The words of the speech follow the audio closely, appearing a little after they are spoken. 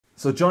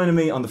So joining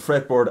me on the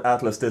Fretboard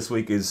Atlas this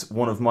week is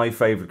one of my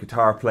favourite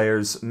guitar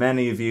players.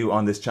 Many of you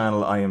on this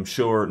channel, I am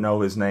sure, know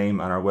his name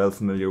and are well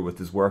familiar with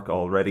his work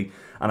already.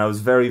 And I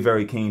was very,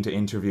 very keen to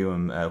interview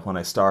him when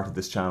I started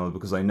this channel,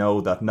 because I know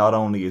that not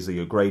only is he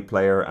a great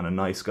player and a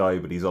nice guy,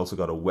 but he's also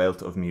got a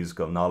wealth of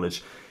musical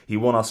knowledge. He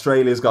won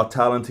Australia's Got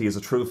Talent. He has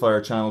a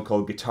TrueFire channel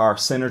called Guitar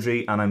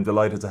Synergy, and I'm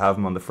delighted to have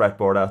him on the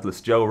Fretboard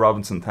Atlas. Joe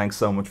Robinson, thanks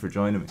so much for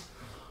joining me.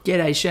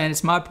 G'day Shane,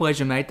 it's my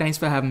pleasure, mate. Thanks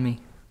for having me.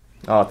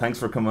 Oh, thanks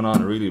for coming on.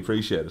 I really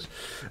appreciate it.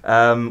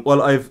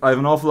 Well, I've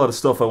an awful lot of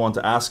stuff I want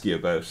to ask you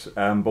about,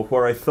 but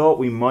where I thought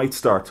we might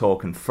start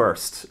talking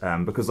first,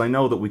 because I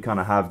know that we kind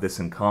of have this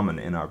in common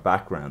in our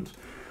background.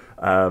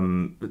 I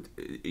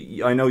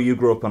know you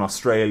grew up in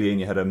Australia and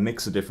you had a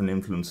mix of different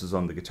influences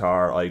on the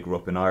guitar. I grew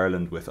up in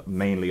Ireland with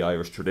mainly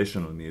Irish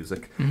traditional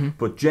music.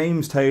 But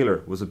James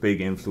Taylor was a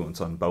big influence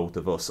on both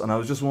of us. And I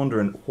was just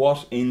wondering,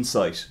 what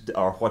insight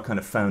or what kind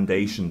of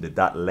foundation did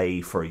that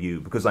lay for you?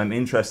 Because I'm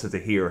interested to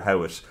hear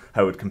how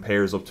it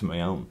compares up to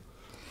my own.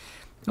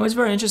 It was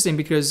very interesting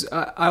because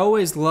I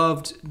always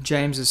loved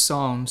James's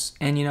songs.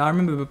 And, you know, I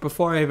remember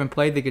before I even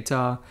played the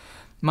guitar,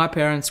 my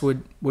parents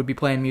would be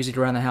playing music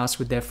around the house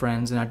with their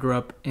friends, and I grew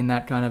up in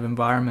that kind of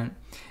environment.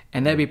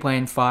 And they'd be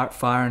playing Fire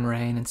and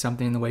Rain and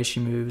Something in the Way She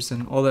Moves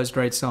and all those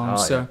great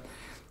songs. Oh, yeah.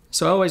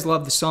 So I always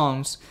loved the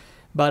songs.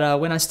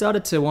 But when I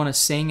started to want to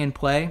sing and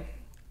play,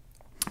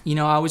 you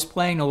know, I was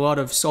playing a lot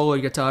of solo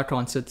guitar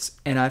concerts,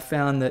 and I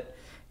found that,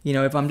 you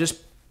know, if I'm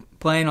just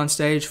playing on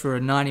stage for a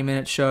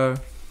 90-minute show,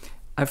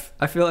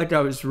 I feel like I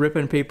was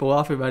ripping people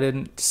off if I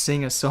didn't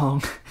sing a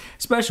song,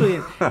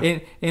 especially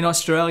in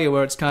Australia,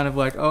 where it's kind of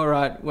like, all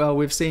right, well,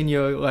 we've seen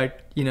you, like,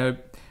 you know,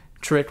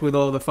 trick with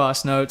all the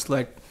fast notes,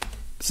 like,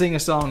 sing a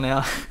song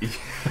now.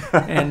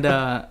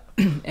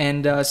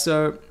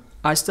 So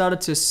I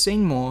started to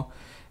sing more,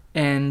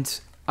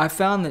 and I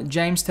found that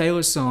James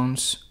Taylor's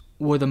songs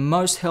were the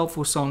most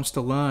helpful songs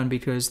to learn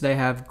because they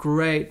have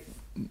great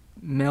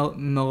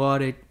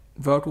melodic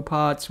vocal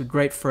parts with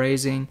great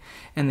phrasing,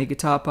 and the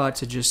guitar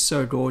parts are just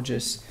so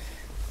gorgeous.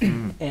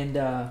 And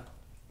I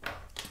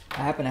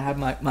happen to have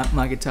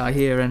my guitar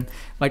here, and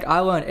like I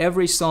learned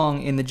every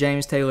song in the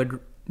James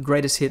Taylor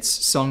Greatest Hits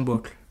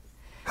songbook.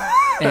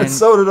 And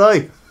so did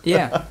I.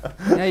 Yeah,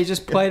 you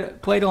just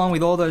played along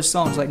with all those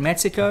songs, like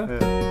Mexico.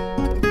 Yeah.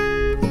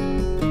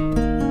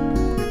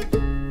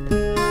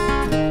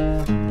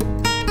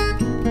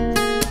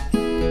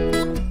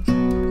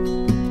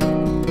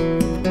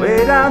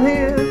 Way down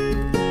here.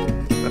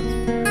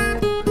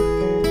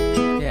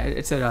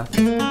 It's at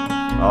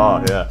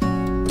oh, yeah.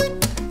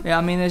 Yeah,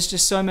 I mean, there's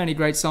just so many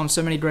great songs,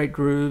 so many great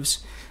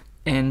grooves,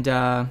 and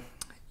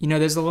you know,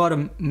 there's a lot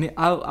of.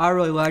 I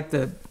really like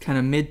the kind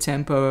of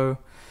mid-tempo,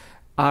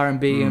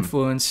 R&B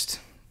influenced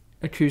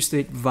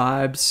acoustic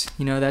vibes.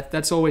 You know,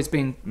 that's always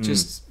been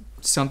just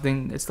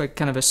something. It's like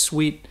kind of a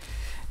sweet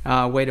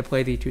way to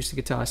play the acoustic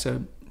guitar.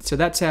 So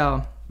that's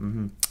how.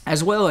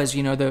 As well as,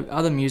 you know, the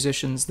other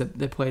musicians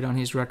that played on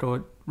his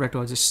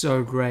records are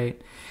so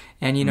great.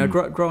 And, you know,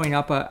 growing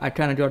up, I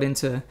kind of got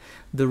into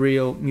the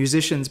real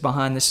musicians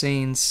behind the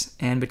scenes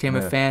and became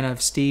a fan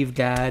of Steve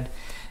Gadd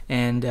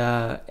and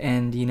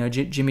you know,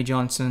 Jimmy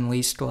Johnson,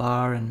 Lee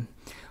Sklar, and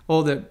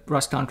all the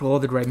Russ Kunkel, all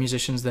the great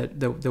musicians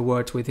that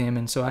worked with him.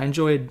 And so I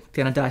enjoyed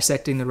kind of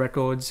dissecting the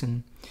records.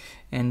 And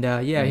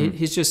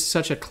he's just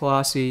such a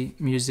classy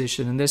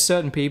musician. And there's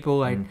certain people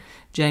like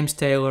James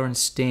Taylor and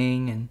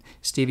Sting and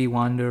Stevie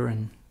Wonder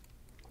and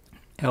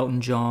Elton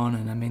John.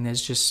 And I mean,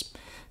 there's just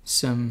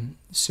some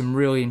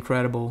really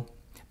incredible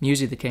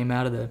music that came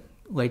out of the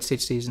late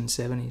 60s and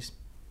 70s.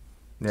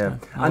 Yeah.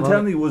 So, and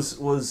tell me,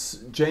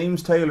 was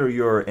James Taylor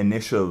your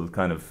initial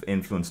kind of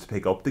influence to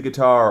pick up the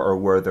guitar, or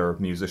were there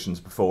musicians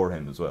before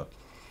him as well?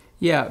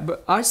 Yeah,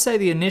 but I'd say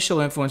the initial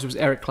influence was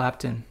Eric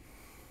Clapton.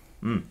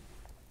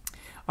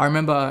 I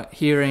remember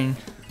hearing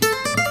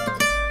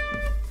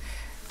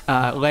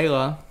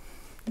Layla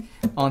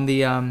on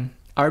the...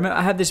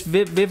 I had this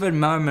vivid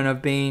moment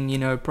of being, you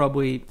know,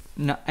 probably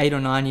 8 or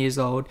 9 years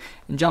old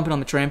and jumping on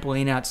the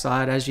trampoline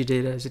outside, as you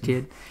did as a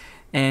kid.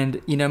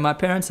 And, you know, my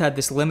parents had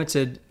this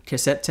limited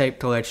cassette tape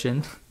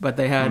collection, but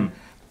they had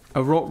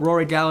a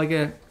Rory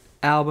Gallagher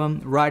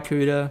album, Ry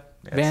Cooder,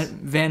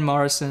 Van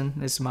Morrison,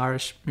 there's some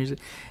Irish music,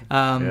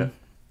 and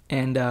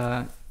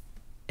The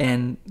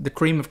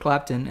Cream of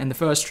Clapton, and the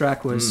first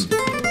track was...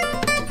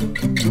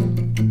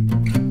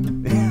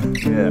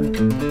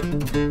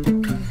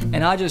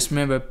 And I just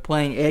remember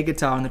playing air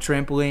guitar on the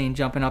trampoline,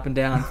 jumping up and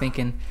down,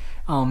 thinking,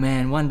 oh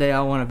man, one day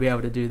I want to be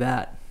able to do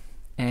that.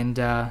 And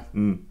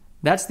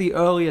that's the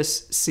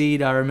earliest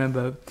seed I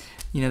remember,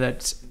 you know,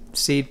 that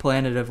seed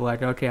planted of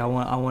like, okay, I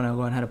want to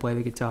learn how to play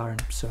the guitar.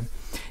 And so,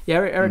 yeah,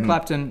 Eric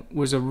Clapton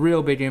was a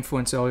real big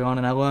influence early on,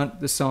 and I learned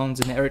the songs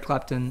in the Eric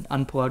Clapton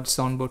Unplugged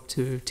songbook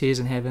to Tears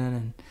in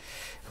Heaven.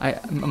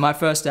 And my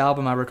first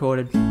album I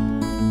recorded.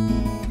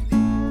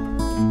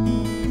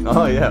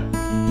 Oh yeah.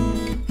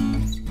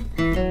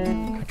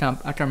 I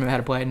can't remember how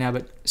to play it now,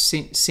 but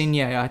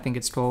Signé, I think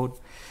it's called.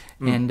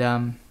 And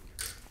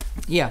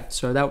yeah,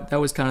 so that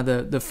was kind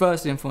of the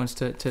first influence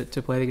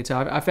to play the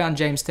guitar. I found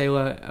James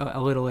Taylor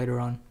a little later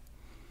on.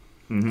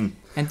 Mm-hmm.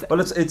 Well,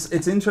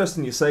 it's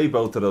interesting you say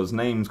both of those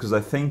names, because I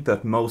think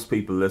that most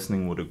people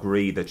listening would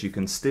agree that you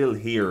can still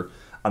hear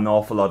an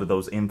awful lot of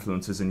those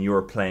influences in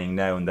your playing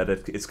now, and that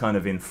it's kind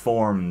of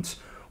informed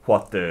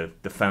what the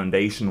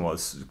foundation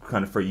was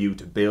kind of for you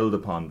to build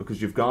upon,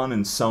 because you've gone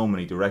in so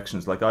many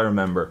directions. Like I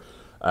remember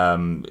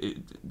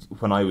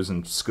when I was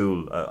in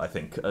school, I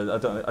think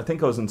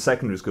I was in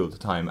secondary school at the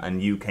time,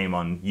 and you came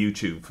on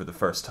YouTube for the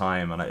first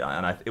time, and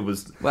it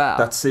was wow.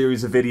 That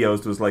series of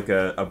videos. There was like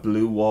a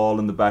blue wall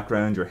in the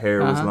background. Your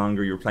hair was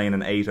longer. You were playing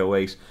an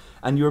 808,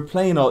 and you were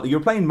playing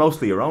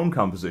mostly your own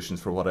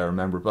compositions, for what I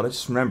remember. But I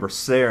just remember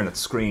staring at the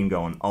screen,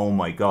 going, "Oh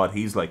my God,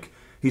 he's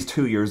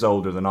 2 years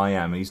older than I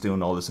am, and he's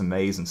doing all this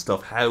amazing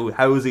stuff. How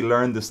has he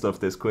learned this stuff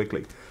this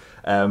quickly?"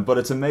 But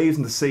it's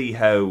amazing to see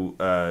how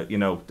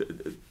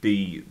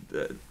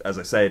as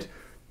I said,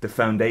 the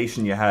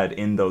foundation you had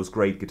in those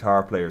great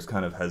guitar players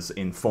kind of has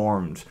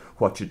informed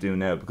what you do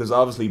now. Because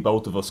obviously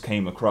both of us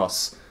came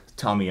across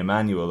Tommy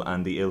Emmanuel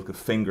and the ilk of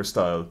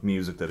fingerstyle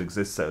music that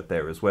exists out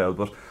there as well.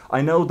 But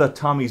I know that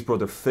Tommy's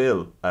brother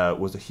Phil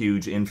was a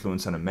huge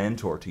influence and a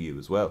mentor to you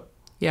as well.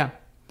 Yeah.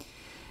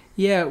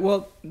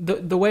 Well,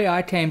 the way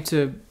I came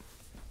to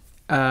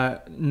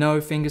know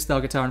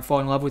fingerstyle guitar and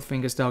fall in love with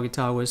fingerstyle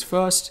guitar was,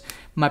 first,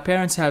 my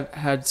parents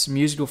had some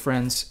musical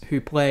friends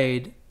who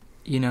played,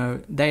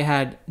 they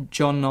had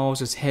John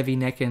Knowles' Heavy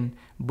Neckin'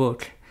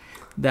 book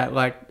that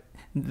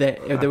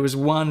there was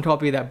one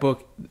copy of that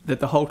book that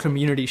the whole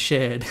community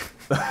shared.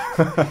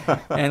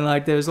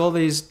 And there was all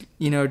these,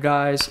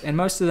 guys, and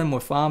most of them were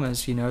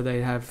farmers,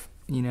 they'd have,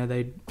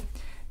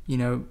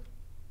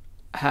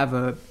 have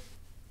a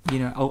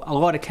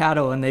lot of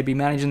cattle, and they'd be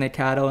managing their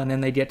cattle, and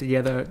then they'd get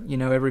together,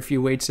 every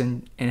few weeks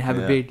and have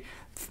a big,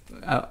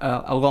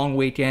 a long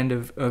weekend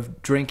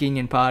of drinking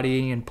and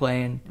partying and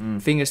playing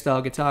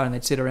fingerstyle guitar, and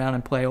they'd sit around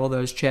and play all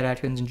those Chet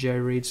Atkins and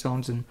Jerry Reed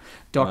songs and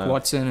Doc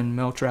Watson and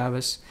Mel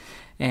Travis.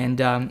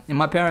 And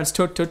my parents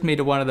took me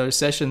to one of those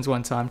sessions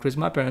one time, because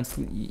my parents,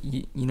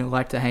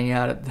 like to hang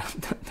out at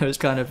those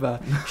kind of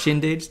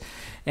shindigs.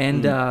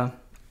 And a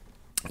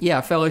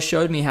fellow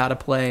showed me how to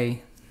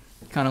play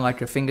kind of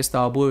like a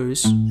fingerstyle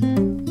blues.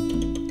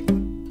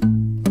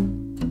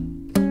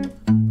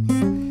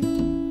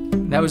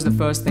 That was the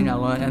first thing I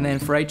learned. And then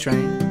Freight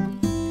Train,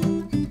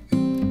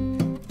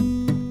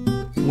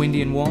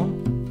 Windy and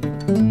Warm.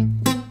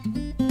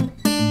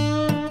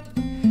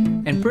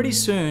 And pretty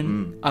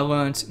soon I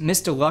learned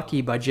Mr.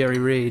 Lucky by Jerry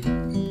Reed.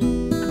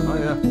 Oh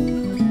yeah.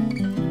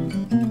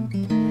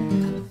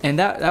 And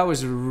that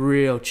was a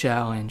real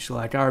challenge.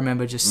 I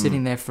remember just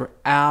sitting there for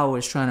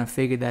hours trying to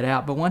figure that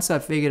out. But once I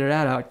figured it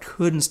out, I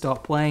couldn't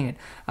stop playing it.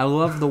 I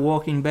loved the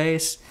walking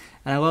bass,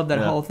 and I loved that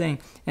whole thing.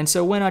 And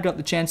so when I got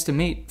the chance to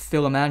meet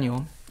Phil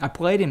Emmanuel, I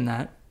played him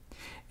that,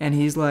 and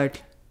he's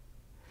like,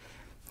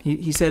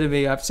 he said to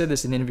me, I've said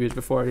this in interviews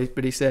before,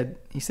 but he said,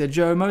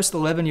 "Joe, most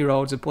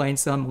 11-year-olds are playing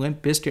some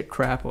Limp Bizkit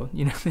crap, or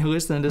they're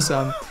listening to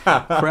some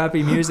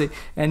crappy music,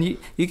 and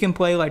you can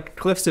play like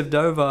Cliffs of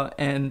Dover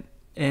and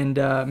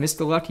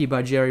Mr. Lucky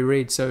by Jerry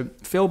Reed." So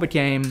Phil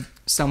became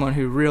someone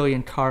who really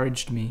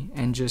encouraged me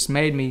and just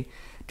made me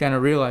kind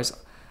of realize,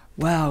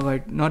 wow,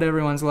 not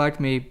everyone's like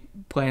me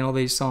playing all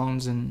these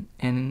songs, and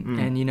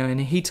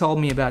he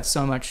told me about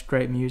so much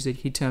great music.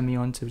 He turned me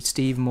on to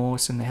Steve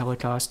Morse and the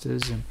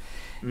Helicasters,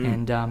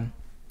 and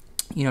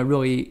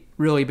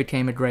really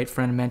became a great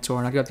friend and mentor.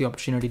 And I got the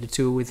opportunity to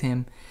tour with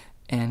him,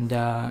 and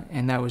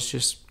that was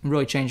just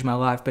really changed my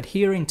life. But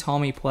hearing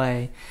Tommy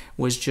play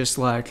was just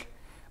like,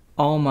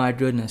 oh my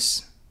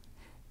goodness.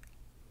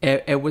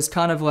 It was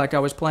kind of like I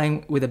was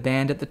playing with a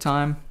band at the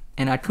time,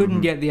 and I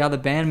couldn't get the other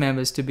band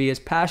members to be as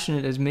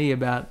passionate as me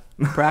about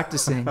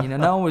practicing.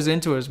 No one was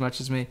into it as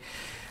much as me.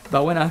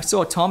 But when I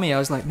saw Tommy, I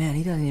was like, man,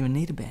 he doesn't even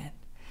need a band.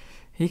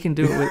 He can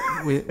do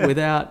it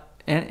without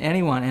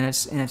anyone, and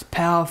it's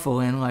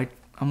powerful. And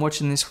I'm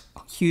watching this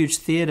huge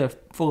theater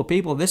full of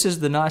people. This is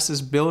the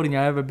nicest building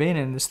I've ever been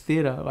in. This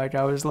theater,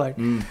 I was like,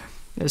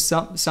 there's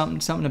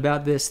something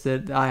about this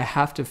that I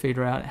have to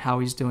figure out how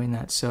he's doing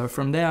that. So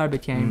from there I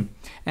became,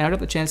 and I got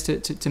the chance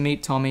to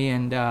meet Tommy,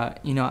 and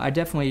I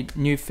definitely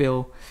knew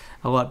Phil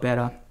a lot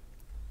better,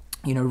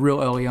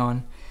 real early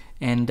on,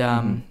 and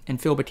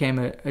Phil became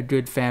a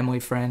good family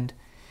friend.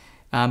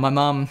 My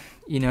mom,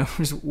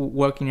 was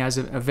working as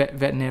a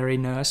veterinary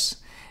nurse,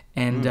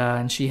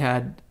 and she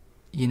had,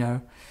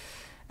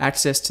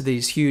 access to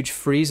these huge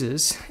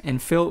freezers,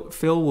 and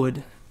Phil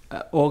would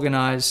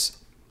organize.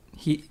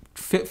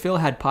 Phil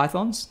had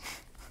pythons.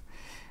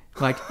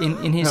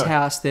 In his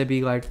house there'd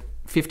be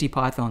 50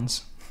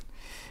 pythons,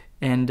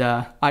 and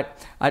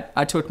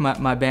I took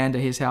my band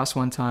to his house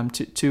one time,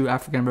 two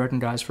African American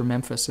guys from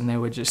Memphis, and they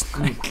were just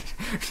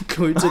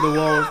glued to the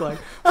walls,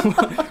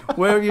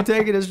 where are you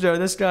taking us, Joe?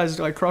 This guy's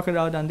like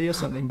Crocodile Dundee or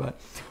something. But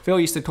Phil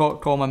used to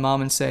call my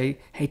mom and say,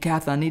 "Hey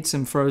Kath, I need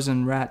some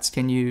frozen rats.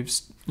 Can you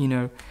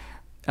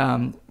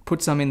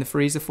put some in the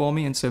freezer for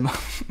me, and so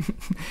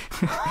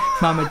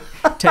Mum would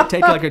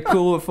take like a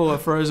cooler full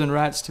of frozen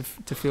rats to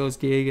fill his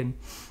gig, and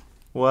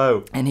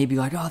wow. And he'd be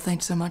like, "Oh,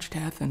 thanks so much,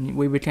 Kath," and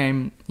we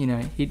became,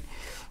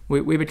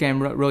 we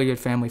became really good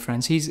family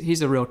friends.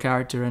 He's a real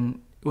character,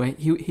 and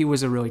he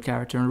was a really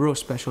character and a real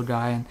special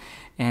guy,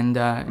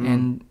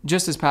 and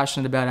just as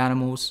passionate about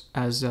animals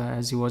as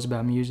he was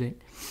about music,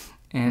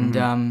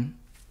 and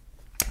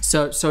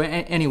so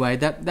anyway,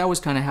 that was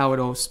kind of how it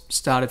all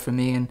started for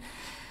me, and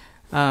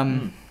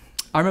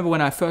I remember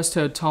when I first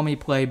heard Tommy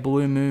play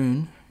Blue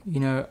Moon,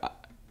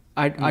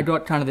 I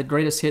got kind of the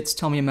greatest hits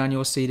Tommy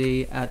Emmanuel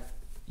CD at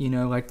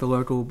like the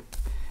local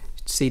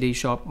CD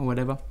shop or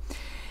whatever,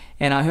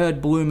 and I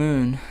heard Blue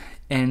Moon,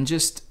 and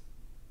just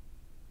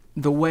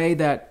the way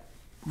that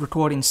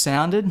recording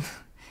sounded,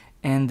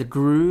 and the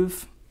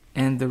groove,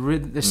 and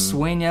the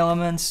swing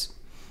elements,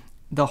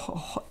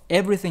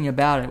 everything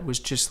about it was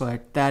just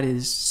like, that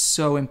is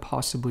so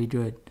impossibly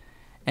good.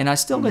 And I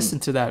still listen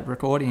to that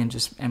recording and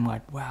just am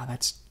like, wow,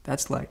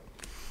 that's like,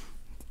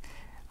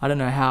 I don't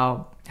know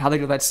how they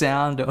got that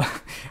sound, or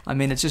I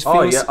mean, it just feels.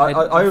 Oh yeah,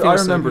 I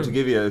remember, so to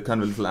give you a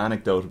kind of little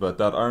anecdote about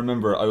that. I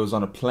remember I was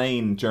on a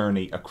plane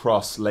journey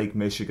across Lake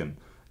Michigan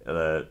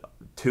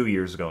 2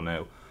 years ago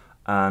now,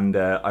 and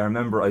I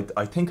remember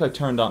I think I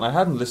turned on. I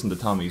hadn't listened to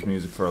Tommy's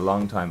music for a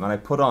long time, and I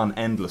put on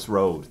Endless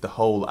Road, the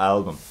whole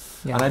album.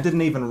 Yeah. And I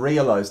didn't even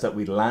realise that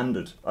we'd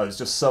landed. I was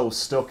just so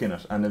stuck in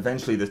it, and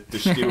eventually the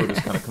stewardess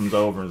kind of comes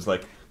over and is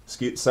like,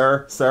 "Excuse,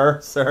 sir.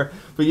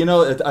 But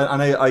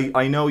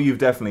I know you've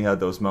definitely had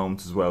those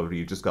moments as well where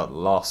you just got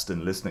lost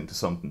in listening to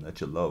something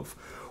that you love.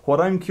 What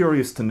I'm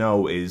curious to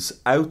know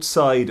is,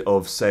 outside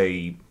of,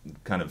 say,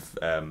 kind of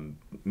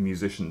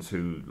musicians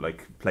who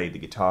like play the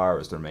guitar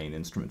as their main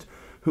instrument,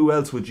 who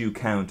else would you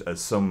count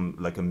as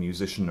like a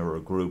musician or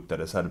a group that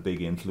has had a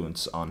big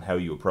influence on how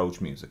you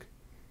approach music?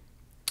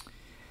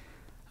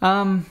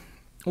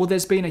 Well,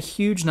 there's been a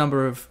huge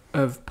number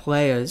of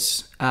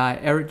players.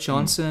 Eric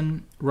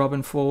Johnson,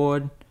 Robben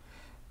Ford,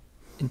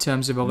 in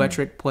terms of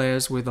electric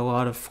players with a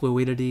lot of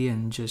fluidity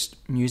and just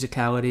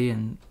musicality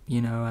and,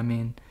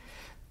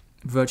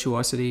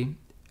 virtuosity.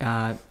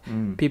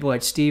 People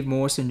like Steve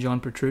Morse and John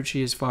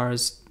Petrucci as far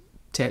as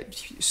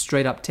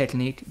straight up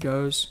technique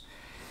goes.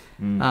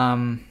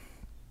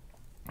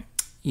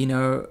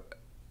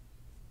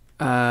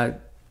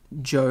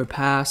 Joe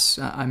Pass.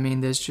 I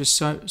mean, there's just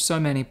so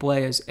many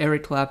players.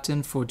 Eric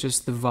Clapton for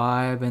just the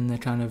vibe and the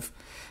kind of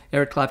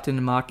Eric Clapton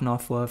and Mark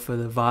Knopfler for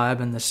the vibe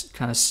and this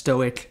kind of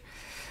stoic,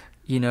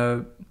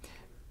 guy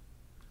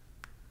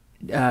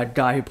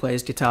who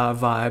plays guitar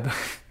vibe.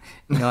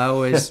 I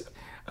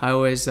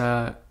always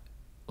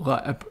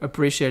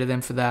appreciated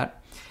them for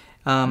that.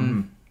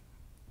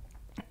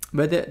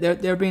 But there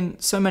have been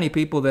so many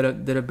people that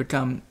have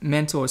become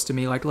mentors to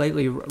me. Like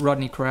lately,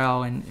 Rodney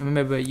Crowell, and I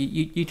remember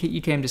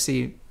you came to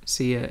see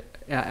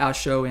our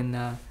show in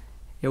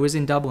it was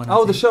in Dublin.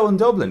 Oh, the show in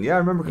Dublin. Yeah, I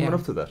remember coming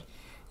up to that.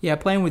 Yeah,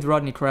 playing with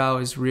Rodney Crowell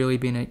has really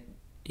been a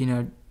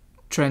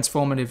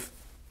transformative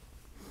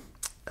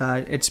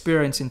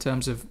experience in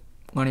terms of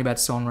learning about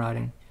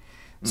songwriting.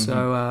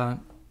 So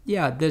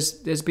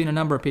there's been a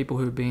number of people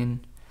who've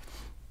been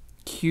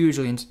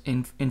hugely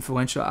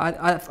influential.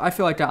 I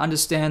feel like I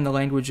understand the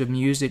language of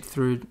music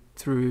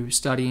through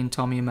studying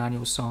Tommy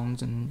Emmanuel's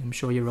songs, and I'm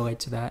sure you relate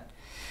to that.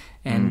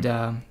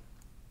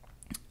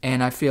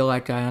 And I feel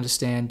like I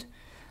understand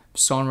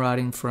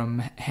songwriting from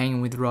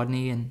hanging with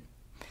Rodney, and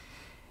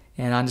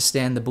I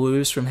understand the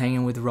blues from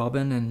hanging with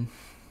Robben,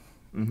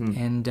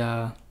 and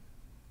I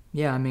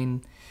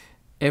mean,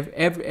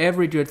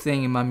 every good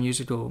thing in my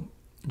musical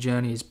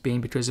journey has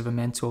been because of a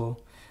mentor.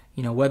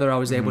 Whether I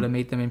was able to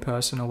meet them in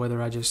person, or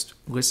whether I just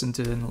listened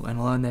to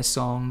and learned their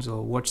songs,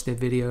 or watched their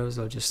videos,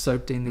 or just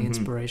soaked in the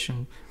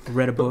inspiration, or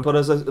read a book. But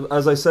as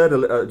I said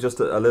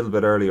just a little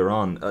bit earlier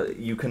on,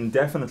 you can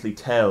definitely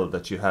tell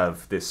that you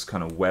have this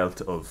kind of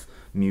wealth of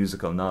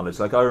musical knowledge.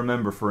 Like I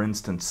remember, for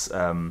instance,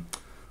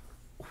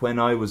 when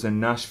I was in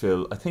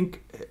Nashville, I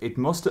think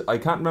I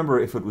can't remember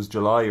if it was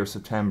July or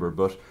September,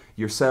 but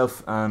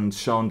yourself and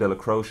Sean Della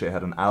Croce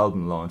had an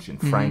album launch in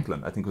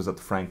Franklin. I think it was at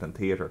the Franklin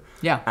Theatre.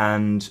 Yeah.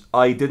 And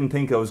I didn't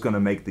think I was going to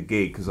make the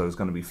gig because I was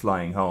going to be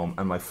flying home,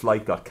 and my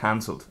flight got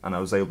cancelled, and I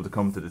was able to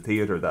come to the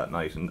theatre that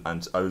night, and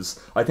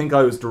I think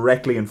I was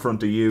directly in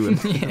front of you in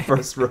the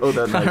first row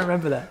that night. I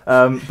remember that.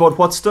 But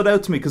what stood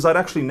out to me, because I'd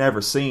actually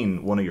never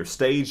seen one of your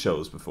stage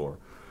shows before,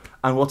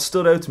 and what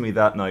stood out to me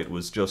that night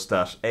was just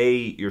that A,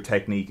 your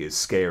technique is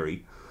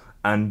scary,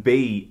 and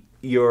B,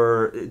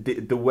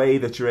 the way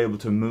that you're able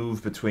to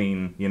move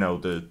between,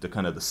 the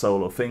kind of the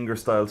solo finger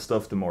style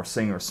stuff, the more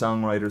singer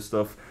songwriter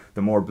stuff,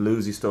 the more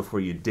bluesy stuff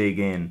where you dig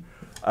in.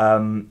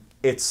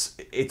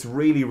 It's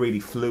really, really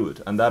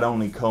fluid, and that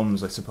only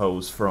comes, I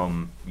suppose,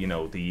 from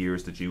the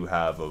years that you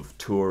have of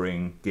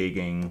touring,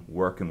 gigging,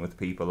 working with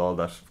people, all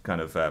that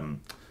kind of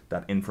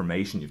that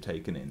information you've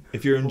taken in.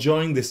 If you're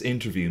enjoying this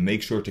interview,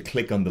 make sure to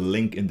click on the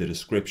link in the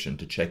description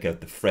to check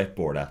out the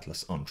Fretboard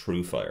Atlas on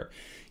TrueFire.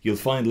 You'll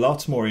find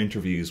lots more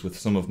interviews with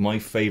some of my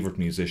favourite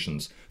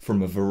musicians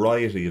from a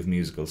variety of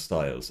musical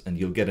styles, and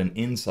you'll get an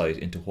insight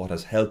into what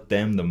has helped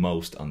them the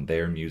most on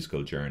their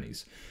musical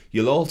journeys.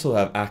 You'll also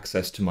have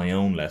access to my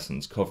own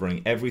lessons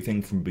covering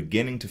everything from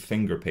beginning to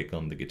fingerpick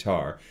on the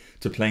guitar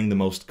to playing the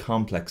most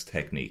complex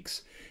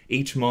techniques.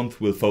 Each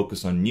month we'll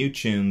focus on new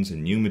tunes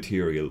and new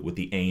material with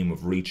the aim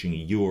of reaching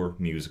your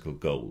musical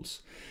goals.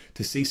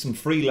 To see some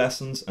free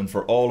lessons and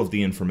for all of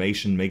the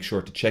information, make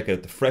sure to check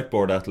out the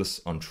Fretboard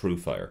Atlas on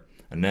TrueFire.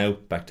 And now,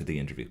 back to the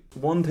interview.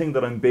 One thing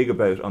that I'm big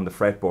about on the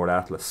Fretboard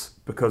Atlas,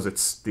 because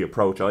it's the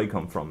approach I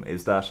come from,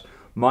 is that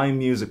my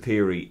music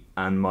theory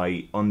and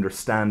my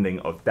understanding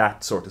of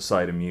that sort of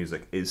side of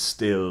music is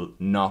still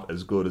not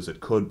as good as it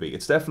could be.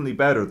 It's definitely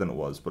better than it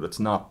was, but it's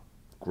not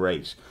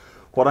great.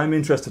 What I'm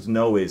interested to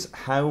know is,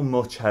 how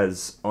much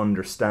has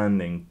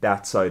understanding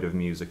that side of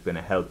music been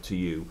a help to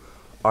you?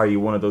 Are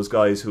you one of those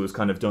guys who has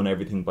kind of done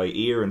everything by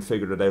ear and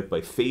figured it out by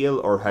feel,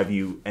 or have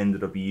you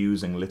ended up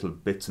using little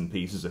bits and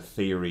pieces of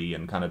theory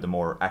and kind of the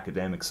more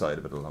academic side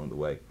of it along the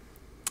way?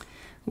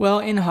 Well,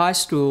 in high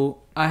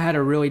school, I had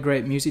a really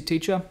great music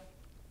teacher,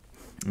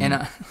 and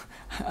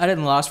I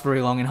didn't last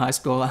very long in high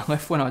school. I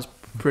left when I was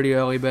pretty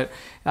early, but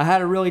I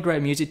had a really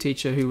great music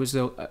teacher who was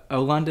a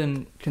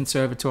London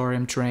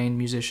Conservatorium trained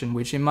musician,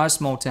 which in my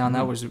small town,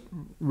 that was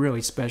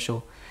really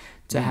special.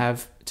 To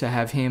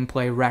have him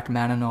play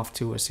Rachmaninoff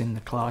to us in the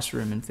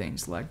classroom and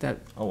things like that.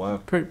 Oh wow!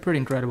 Pretty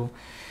incredible.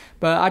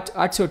 But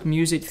I took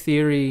music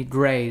theory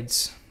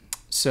grades,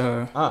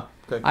 so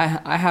okay.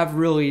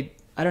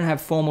 I don't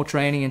have formal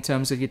training in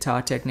terms of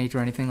guitar technique or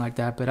anything like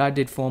that. But I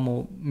did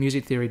formal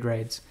music theory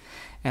grades,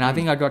 and I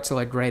think I got to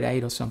like grade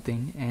 8 or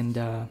something,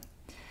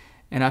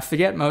 and I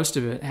forget most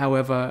of it.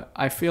 However,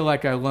 I feel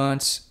like I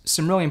learned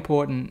some really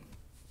important,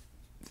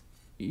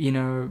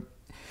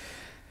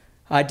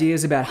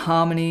 ideas about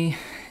harmony,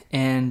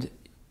 and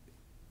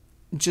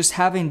just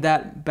having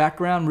that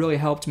background really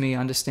helped me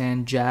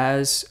understand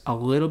jazz a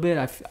little bit.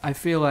 I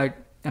feel like,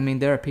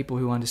 there are people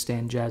who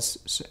understand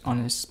jazz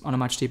on a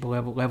much deeper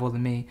level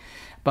than me,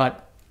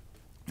 but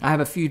I have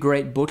a few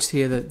great books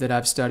here that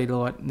I've studied a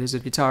lot. There's a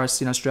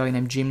guitarist in Australia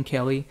named Jim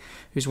Kelly,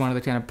 who's one of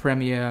the kind of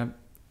premier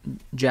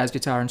jazz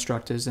guitar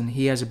instructors, and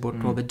he has a book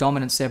called The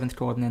Dominant Seventh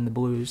Chord and Then the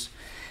Blues,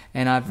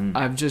 and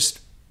I've just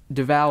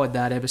devoured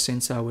that ever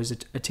since I was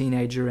a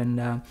teenager.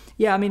 And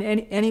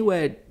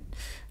anywhere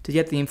to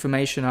get the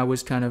information, I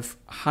was kind of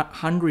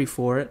hungry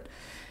for it.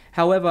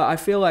 However, I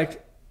feel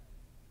like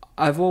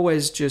I've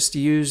always just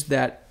used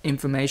that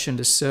information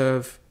to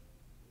serve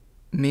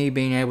me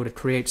being able to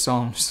create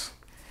songs.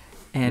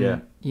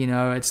 And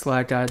it's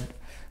like I'd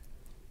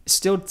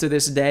still to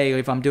this day,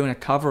 if I'm doing a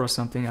cover or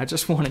something, I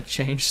just want to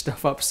change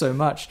stuff up so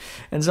much.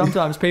 And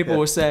sometimes people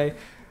will say,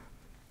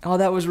 "Oh,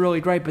 that was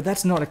really great, but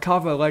that's not a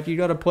cover. Like, you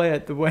got to play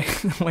it the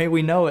way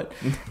we know it."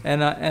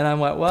 And I'm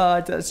like,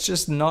 well, that's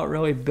just not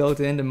really built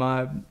into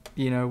my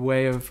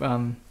way of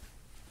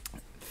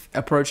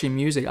approaching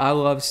music. I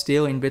love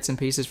stealing bits and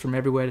pieces from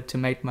everywhere to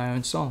make my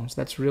own songs.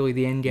 That's really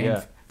the end game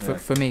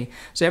for me.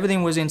 So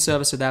everything was in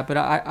service of that. But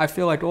I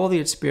feel like all the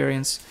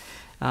experience,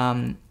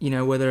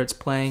 whether it's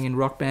playing in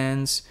rock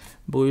bands,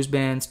 blues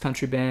bands,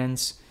 country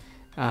bands,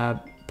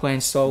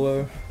 playing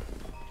solo.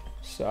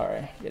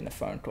 Sorry, getting a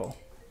phone call.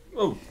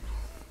 Oh.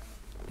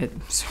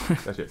 Sorry.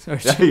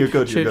 Yeah, you're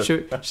good. You're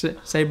good.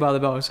 Saved by the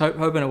Bell. I was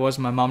hoping it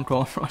wasn't my mum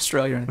calling from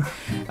Australia.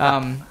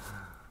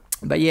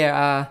 But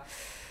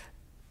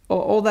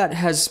all that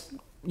has,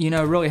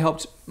 really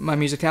helped my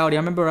musicality. I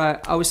remember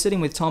I was sitting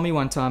with Tommy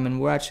one time,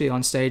 and we're actually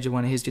on stage at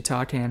one of his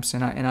guitar camps,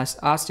 and I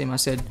asked him, I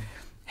said,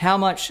 "How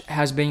much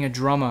has being a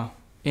drummer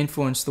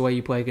influenced the way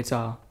you play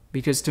guitar?"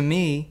 Because to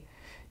me,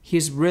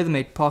 his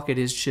rhythmic pocket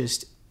is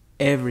just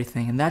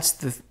everything, and that's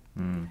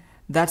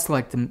that's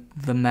like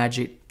the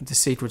magic, the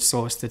secret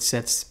sauce that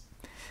sets,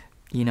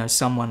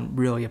 someone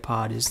really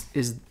apart is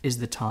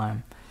the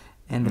time,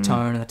 and the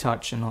tone and the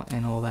touch and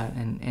all that.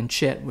 And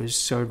Chet was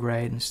so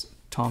great, and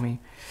Tommy,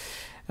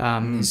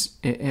 his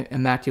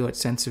immaculate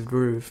sense of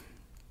groove.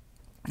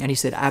 And he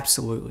said,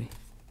 absolutely,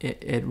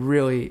 it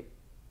really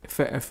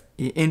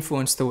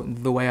influenced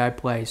the way I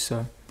play.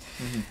 So,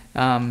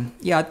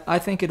 I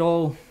think it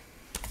all,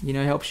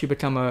 helps you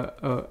become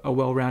a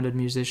well-rounded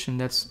musician.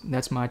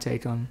 That's my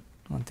take on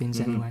things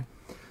anyway.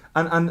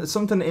 And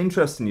something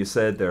interesting you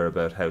said there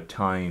about how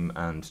time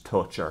and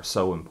touch are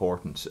so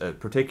important,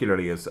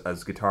 particularly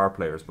as guitar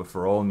players, but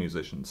for all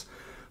musicians.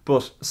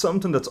 But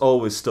something that's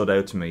always stood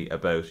out to me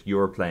about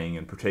your playing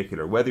in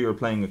particular, whether you're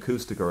playing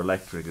acoustic or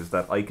electric, is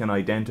that I can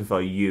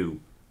identify you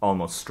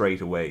almost straight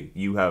away.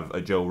 You have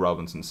a Joe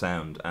Robinson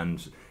sound,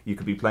 and you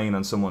could be playing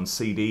on someone's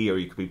CD or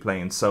you could be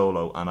playing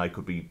solo, and I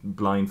could be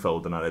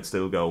blindfolded and I'd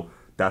still go,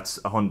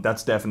 that's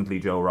definitely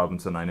Joe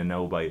Robinson, and I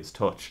know by his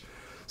touch.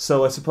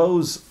 So I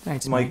suppose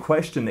my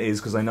question is,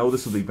 because I know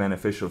this will be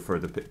beneficial for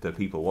the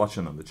people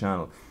watching on the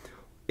channel,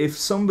 if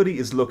somebody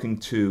is looking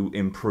to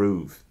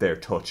improve their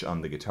touch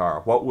on the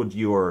guitar, what would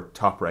your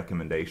top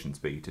recommendations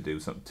be to do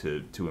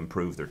something to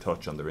improve their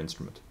touch on their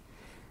instrument?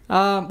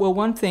 Well,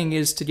 one thing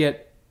is to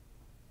get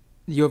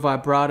your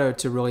vibrato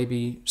to really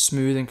be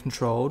smooth and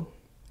controlled.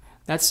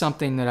 That's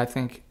something that I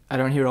think I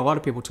don't hear a lot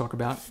of people talk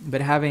about.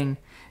 But having,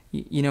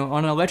 you know,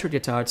 on an electric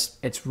guitar,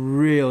 it's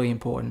really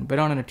important. But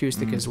on an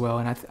acoustic as well,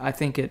 and I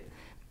think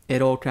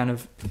it all kind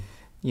of,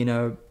 you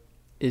know,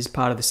 is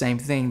part of the same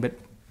thing. But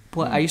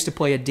I used to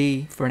play a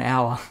D for an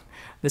hour.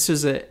 This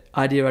was an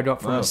idea I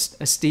got from a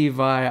Steve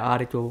Vai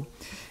article,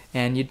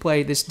 and you'd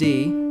play this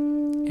D,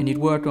 and you'd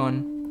work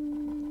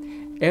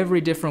on every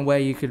different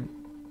way you could,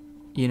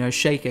 you know,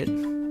 shake it,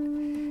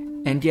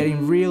 and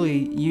getting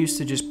really used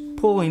to just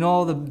pulling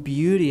all the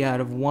beauty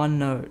out of one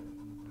note.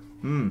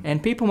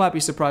 And people might be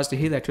surprised to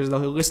hear that, because they'll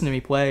listen to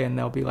me play and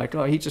they'll be like,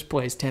 oh, he just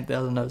plays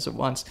 10,000 notes at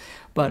once.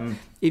 But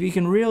if you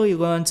can really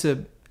learn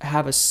to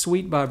have a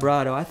sweet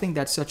vibrato, I think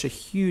that's such a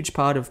huge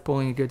part of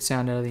pulling a good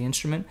sound out of the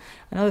instrument.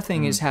 Another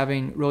thing is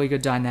having really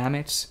good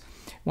dynamics.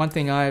 One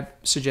thing I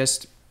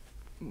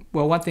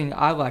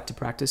like to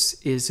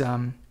practice is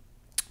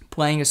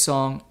playing a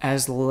song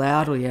as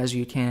loudly as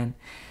you can.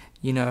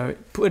 You know,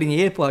 putting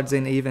earplugs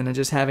in even, and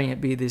just having it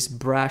be this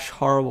brash,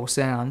 horrible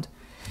sound,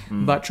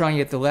 but trying to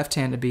get the left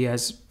hand to be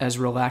as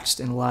relaxed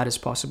and light as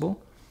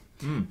possible.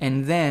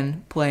 And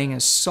then playing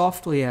as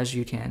softly as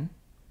you can,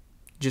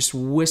 just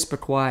whisper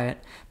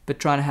quiet, but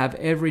trying to have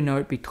every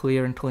note be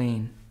clear and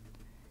clean.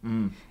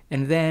 And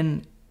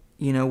then,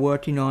 you know,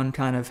 working on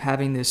kind of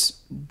having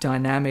this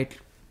dynamic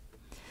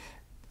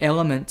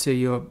element to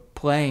your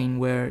playing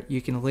where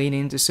you can lean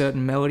into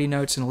certain melody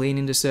notes and lean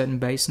into certain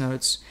bass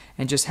notes,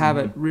 and just have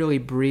it really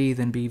breathe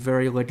and be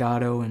very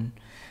legato. And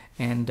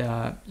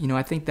you know,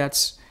 I think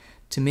that's,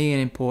 to me, an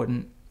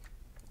important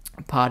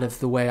part of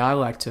the way I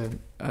like to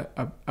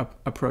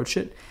approach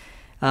it.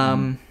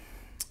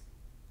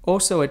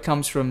 Also, it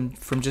comes from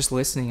just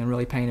listening and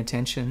really paying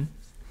attention.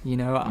 You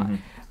know,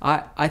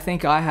 I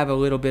think I have a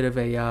little bit of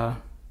a,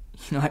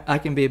 you know, I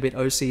can be a bit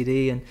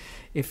OCD, and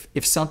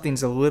if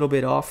something's a little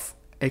bit off,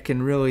 it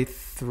can really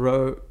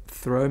throw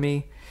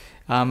me.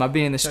 I've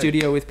been in the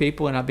studio with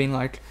people, and I've been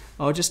like,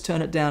 oh, just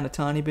turn it down a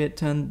tiny bit,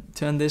 turn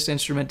this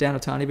instrument down a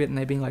tiny bit, and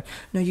they've been like,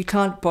 no, you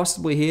can't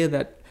possibly hear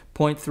that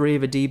 0.3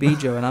 of a dB,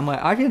 Joe. And I'm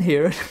like, I can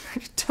hear it. I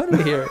can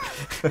totally hear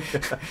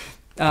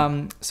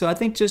it. So I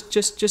think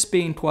just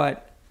being quite,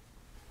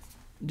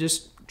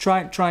 just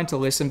trying to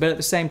listen, but at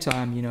the same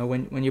time, you know,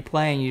 when you're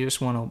playing, you just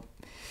want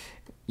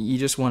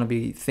to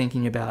be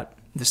thinking about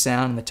the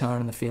sound and the tone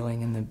and the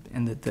feeling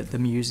and the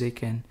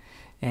music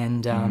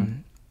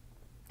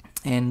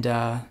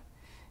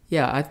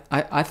yeah,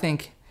 I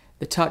think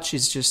the touch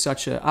is just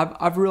such a.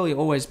 I've really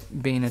always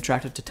been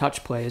attracted to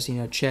touch players. You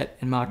know, Chet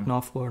and Mark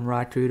Knopfler and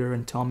Ry Cooder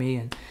and Tommy,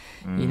 and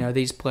you know,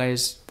 these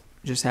players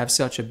just have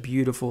such a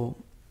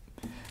beautiful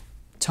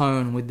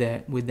tone with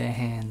their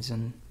hands,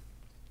 and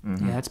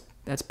yeah,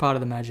 that's part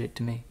of the magic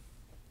to me.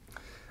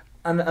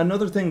 And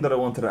another thing that I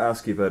wanted to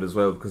ask you about as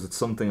well, because it's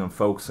something I'm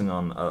focusing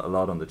on a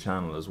lot on the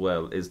channel as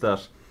well, is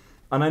that,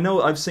 and I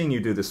know I've seen you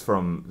do this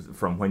from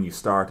when you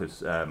started,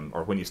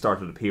 or when you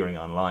started appearing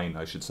online,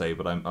 I should say,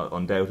 but I'm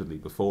undoubtedly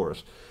before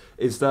it,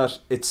 is that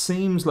it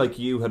seems like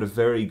you had a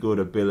very good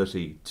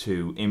ability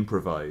to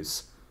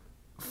improvise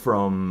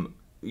from,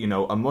 you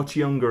know, a much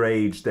younger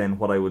age than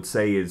what I would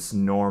say is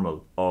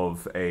normal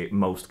of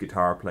most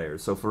guitar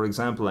players. So, for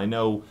example, I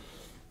know,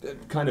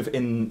 kind of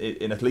in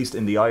at least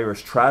in the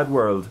Irish trad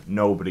world,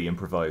 nobody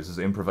improvises.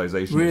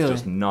 Improvisation is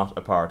just not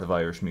a part of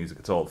Irish music.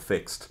 It's all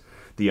fixed.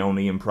 The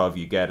only improv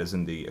you get is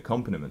in the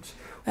accompaniment.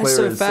 That's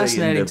so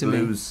fascinating to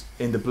me.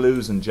 In the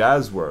blues and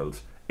jazz world,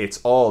 it's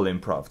all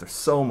improv. There's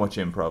so much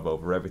improv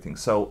over everything.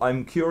 So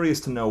I'm curious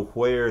to know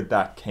where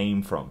that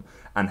came from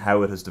and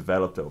how it has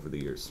developed over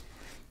the years.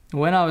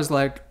 When I was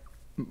like,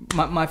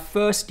 my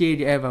first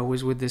gig ever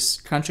was with this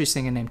country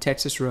singer named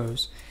Texas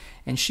Rose.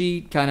 And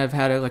she kind of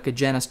had like a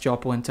Janis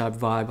Joplin type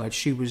vibe. Like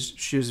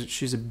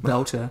she's a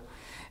belter,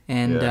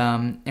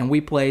 and we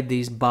played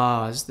these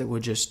bars that were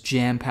just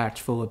jam packed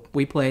full of.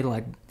 We played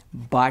like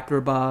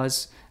biker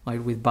bars,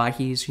 like with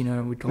bikies, you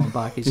know, we call them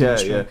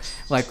bikies.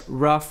 Like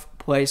rough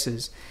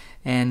places,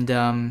 and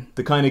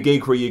the kind of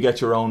gig where you get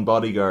your own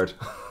bodyguard.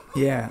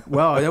 Yeah,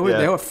 well,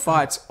 there were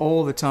fights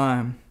all the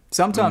time.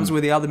 Sometimes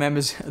with the other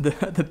members of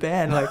the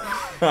band, like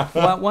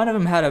one of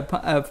them had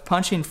a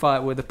punching fight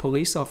with a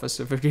police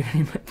officer for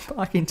giving him a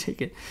parking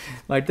ticket.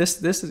 Like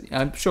this is,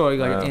 I'm sure,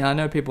 like, you know, I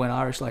know people in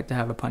Irish like to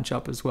have a punch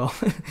up as well.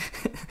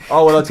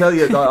 Oh well, I'll tell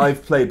you,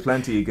 I've played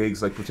plenty of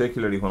gigs, like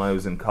particularly when I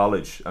was in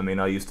college. I mean,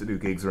 I used to do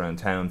gigs around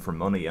town for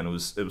money, and it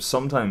was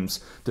sometimes,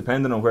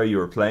 depending on where you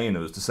were playing, it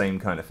was the same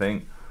kind of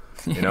thing.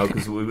 You know,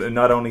 because we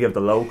not only have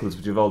the locals,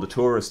 but you have all the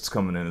tourists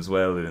coming in as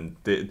well, and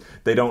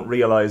they don't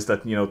realise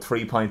that, you know,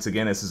 3 pints of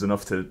Guinness is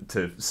enough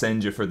to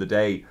send you for the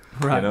day.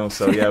 Right. You know,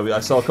 so yeah, I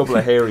saw a couple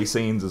of hairy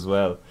scenes as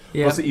well.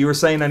 Yeah. What's it you were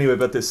saying anyway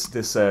about this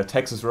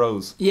Texas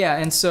Rose? Yeah,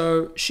 and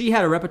so she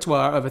had a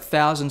repertoire of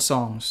 1,000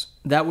 songs.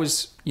 That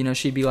was, you know,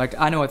 she'd be like,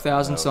 I know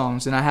 1,000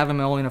 songs, and I have them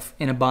all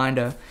in a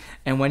binder,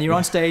 And when you're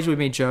on stage with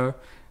me, Joe,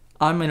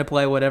 I'm going to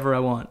play whatever I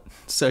want.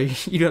 So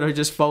you got to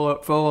just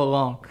follow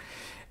along.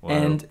 Wow.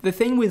 And the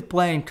thing with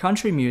playing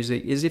country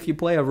music is if you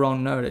play a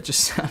wrong note, it just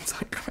sounds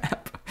like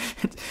crap.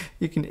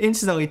 You can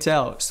instantly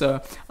tell.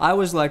 So I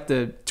was like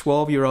the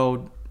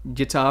 12-year-old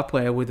guitar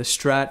player with a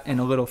Strat and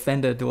a little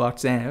Fender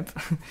Deluxe amp.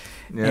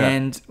 Yeah.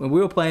 And when we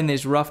were playing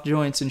these rough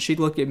joints, and she'd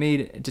look at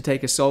me to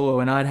take a solo,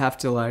 and I'd have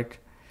to, like,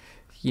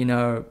 you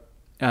know,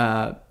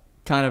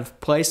 kind of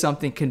play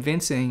something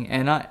convincing,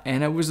 and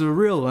it was a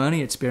real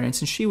learning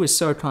experience. And she was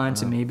so kind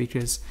to me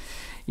because,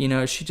 you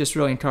know, she just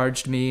really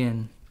encouraged me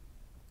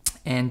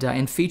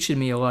and featured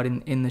me a lot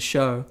in the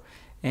show,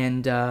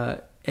 and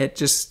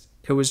it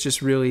was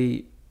just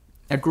really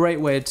a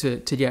great way to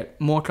get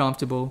more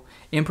comfortable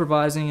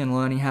improvising and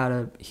learning how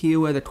to hear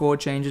where the chord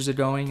changes are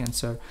going.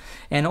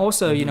 And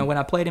also, you know, when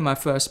I played in my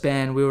first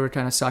band, we were a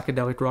kind of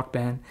psychedelic rock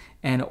band,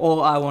 and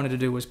all I wanted to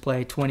do was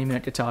play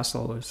 20-minute guitar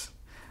solos.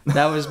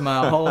 That was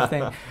my whole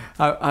thing.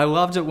 I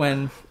loved it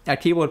when a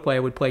keyboard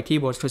player would play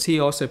keyboards, because he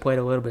also played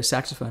a little bit of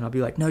saxophone. I'd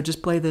be like, no,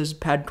 just play those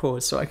pad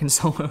chords so I can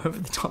solo over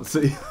the top.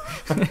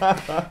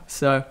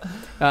 So,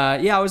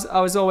 yeah, I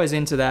was always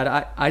into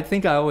that. I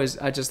think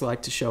I just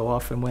like to show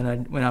off, and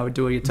when I would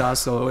do a guitar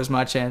solo, it was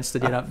my chance to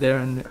get up there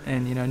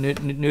and you know,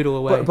 noodle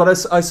away. But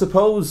I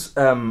suppose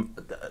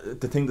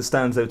the thing that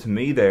stands out to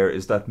me there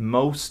is that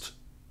most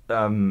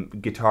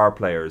guitar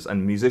players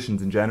and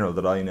musicians in general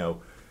that I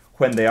know,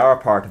 when they are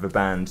part of a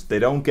band, they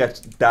don't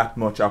get that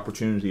much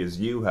opportunity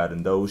as you had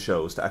in those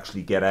shows to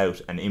actually get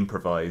out and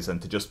improvise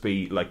and to just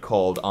be like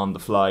called on the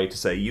fly to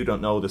say, you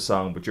don't know the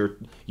song, but you're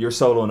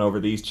soloing over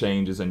these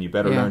changes and you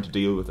better learn to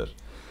deal with it.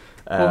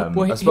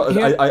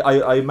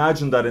 I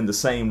imagine that in the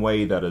same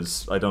way that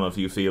as, I don't know if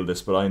you feel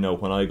this, but I know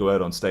when I go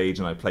out on stage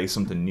and I play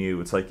something new,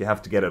 it's like you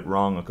have to get it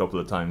wrong a couple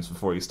of times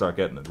before you start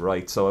getting it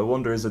right. So I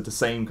wonder, is it the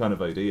same kind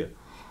of idea?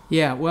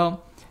 Yeah,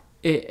 well,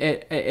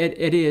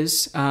 It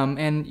is,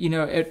 and you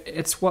know,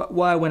 it's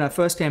why when I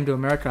first came to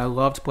America, I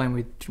loved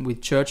playing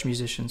with church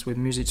musicians, with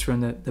musicians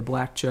from the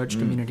black church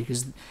community,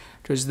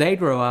 because they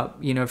grow up,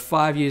 you know,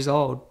 5 years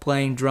old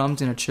playing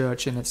drums in a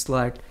church, and it's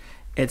like,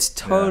 it's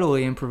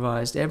totally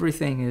improvised.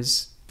 Everything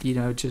is, you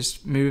know,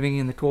 just moving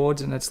in the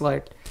chords, and it's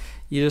like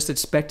you're just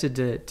expected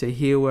to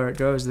hear where it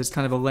goes. There's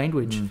kind of a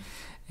language,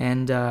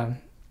 and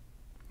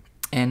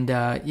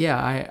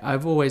yeah,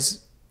 I've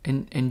always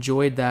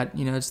enjoyed that.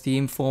 You know, it's the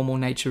informal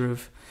nature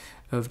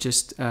of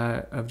just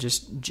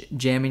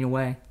jamming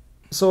away.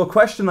 So a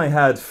question I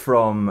had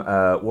from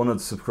one of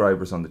the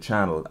subscribers on the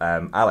channel,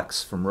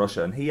 Alex from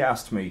Russia, and he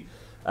asked me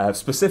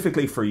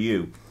specifically for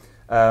you,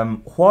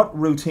 what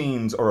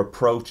routines or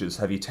approaches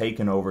have you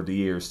taken over the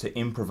years to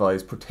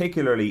improvise,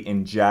 particularly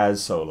in jazz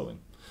soloing?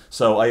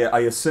 So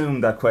I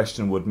assume that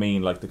question would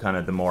mean like the kind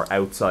of the more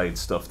outside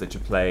stuff that you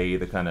play,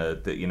 the kind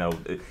of, you know,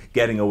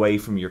 getting away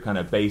from your kind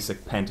of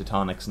basic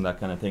pentatonics and that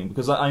kind of thing.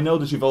 Because I know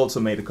that you've also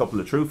made a couple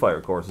of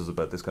TrueFire courses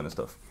about this kind of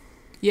stuff.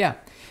 Yeah.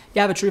 I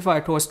have a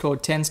TrueFire course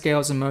called 10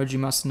 Scales and Modes You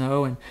Must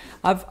Know. And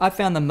I've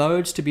found the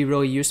modes to be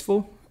really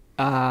useful.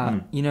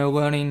 You know,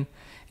 learning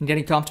and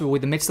getting comfortable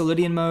with the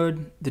Mixolydian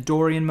mode, the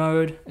Dorian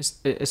mode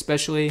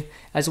especially,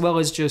 as well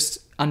as just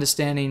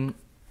understanding,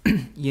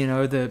 you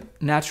know, the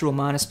natural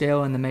minor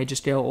scale and the major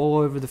scale all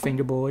over the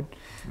fingerboard.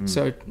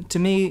 So to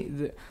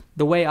me,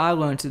 the way I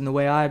learned it and the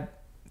way I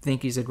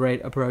think is a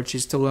great approach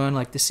is to learn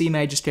like the C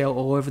major scale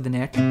all over the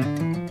neck. You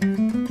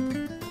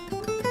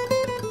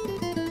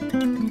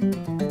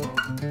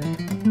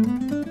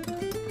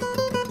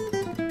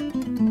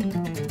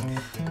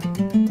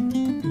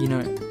know,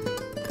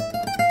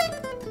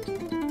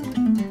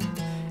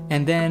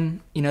 and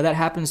then, you know, that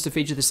happens to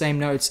feature the same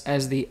notes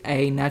as the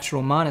A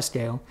natural minor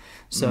scale.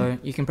 So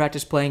you can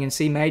practice playing in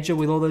C major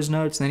with all those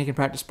notes, and then you can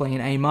practice playing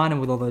in A minor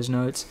with all those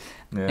notes.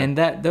 Yeah. And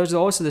those are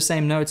also the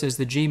same notes as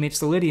the G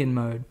Mixolydian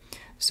mode.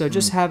 So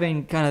just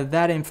having kind of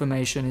that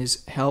information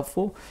is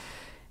helpful.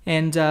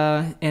 And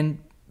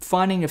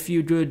finding a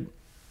few good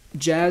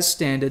jazz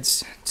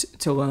standards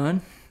to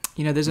learn.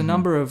 You know, there's a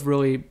number of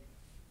really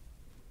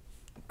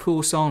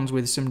cool songs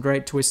with some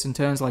great twists and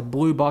turns, like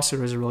Blue Bossa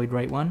is a really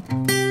great one.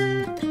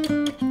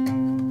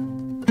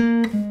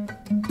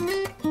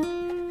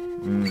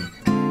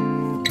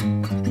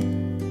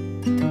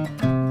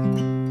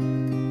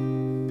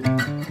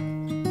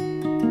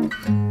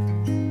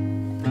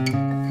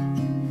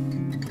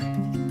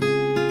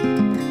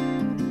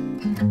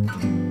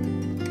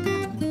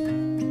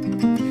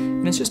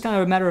 It's just kind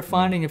of a matter of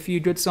finding a few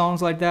good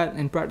songs like that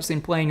and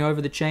practicing playing over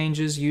the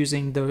changes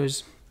using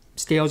those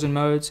scales and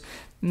modes.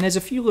 And there's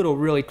a few little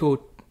really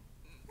cool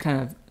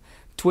kind of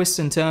twists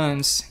and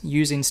turns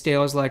using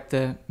scales like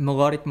the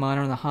melodic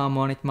minor and the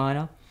harmonic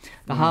minor.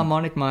 The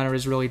harmonic minor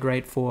is really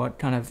great for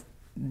kind of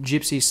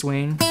gypsy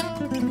swing.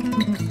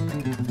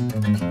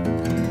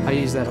 I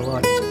use that a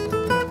lot.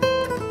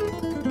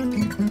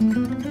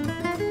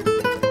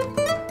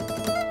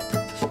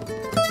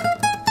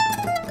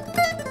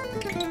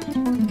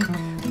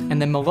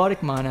 And the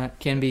melodic minor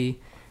can be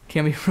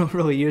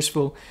really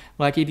useful.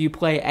 Like if you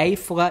play A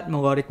flat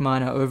melodic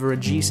minor over a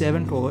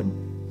G7 chord,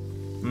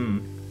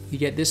 you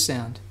get this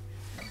sound.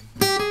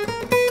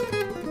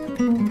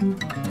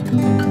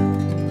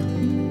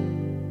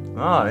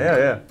 Ah, yeah,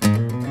 yeah.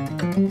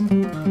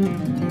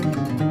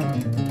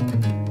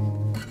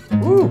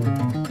 Woo!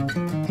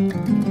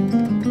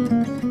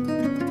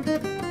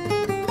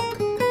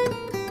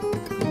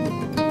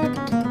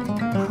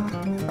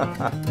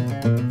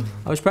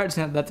 I was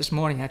practicing that this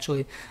morning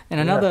actually, and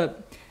another,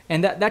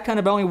 and that kind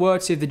of only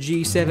works if the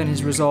G7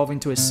 is resolved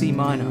into a C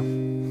minor.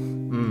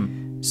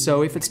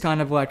 So if it's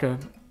kind of like a,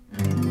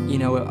 you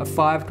know, a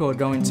 5 chord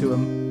going to a,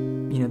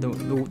 you know,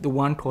 the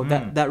 1 chord,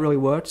 that really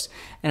works.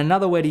 And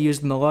another way to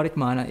use the melodic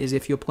minor is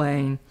if you're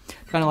playing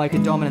kind of like a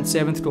dominant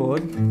 7th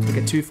chord, like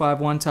a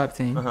 2-5-1 type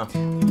thing.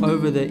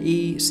 Over the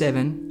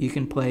E7, you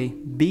can play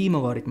B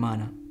melodic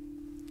minor,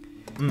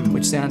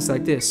 which sounds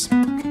like this.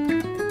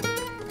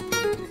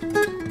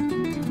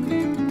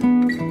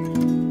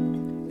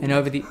 And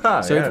over the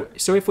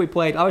so if we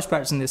played, I was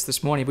practicing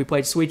this morning. If we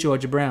played Sweet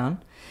Georgia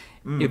Brown,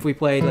 if we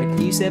played like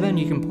E7,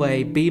 you can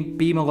play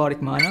B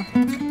melodic minor.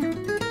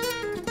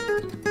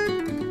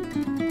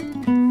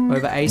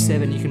 Over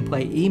A7, you can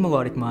play E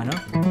melodic minor.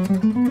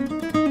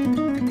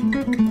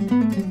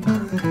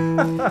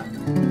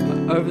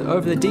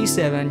 over the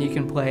D7, you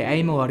can play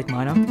A melodic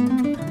minor.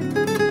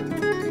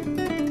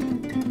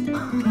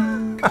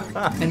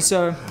 And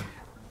so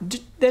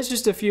there's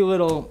just a few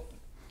little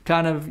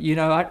kind of, you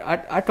know,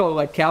 I call it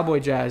like cowboy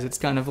jazz. It's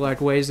kind of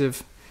like ways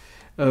of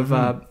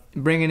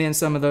bringing in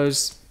some of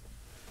those,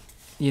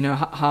 you know,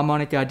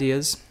 harmonic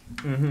ideas.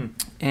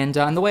 And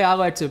the way I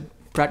like to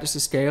practice the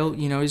scale,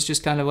 you know, is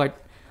just kind of like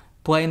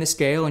playing the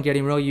scale and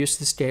getting really used to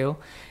the scale,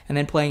 and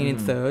then playing it in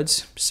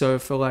thirds. So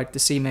for like the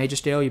C major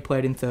scale, you play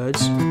it in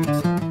thirds.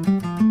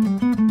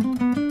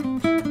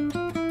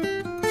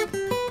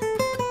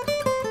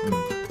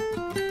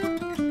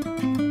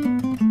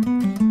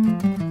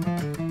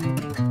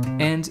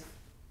 And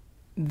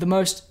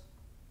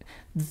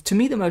to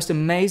me, the most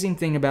amazing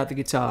thing about the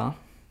guitar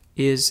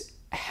is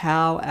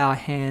how our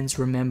hands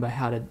remember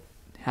how to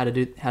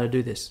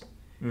do this.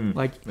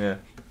 Like,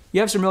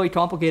 you have some really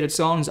complicated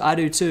songs, I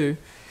do too.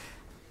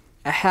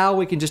 How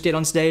we can just get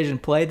on stage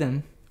and play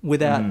them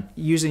without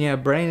using our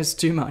brains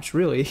too much,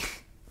 really,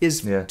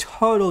 is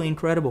totally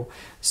incredible.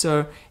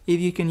 So if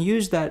you can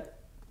use that,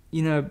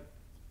 you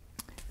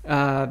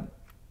know,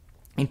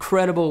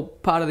 incredible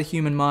part of the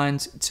human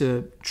mind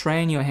to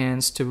train your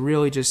hands to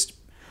really just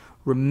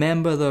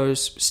remember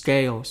those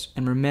scales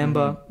and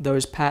remember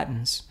those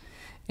patterns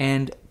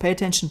and pay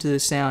attention to the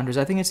sound, because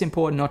I think it's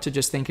important not to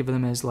just think of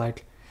them as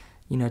like,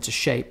 you know, it's a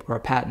shape or a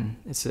pattern.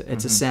 It's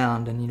a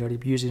sound, and, you know,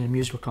 to use it in a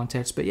musical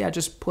context. But yeah,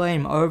 just play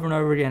them over and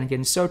over again and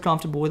getting so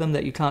comfortable with them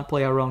that you can't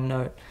play a wrong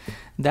note.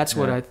 That's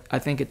what I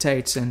think it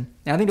takes. And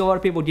I think a lot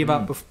of people give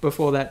up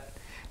before that,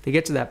 they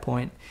get to that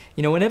point.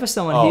 You know, whenever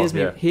someone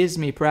hears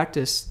me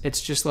practice,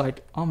 it's just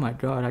like, oh my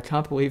God, I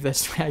can't believe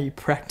that's how you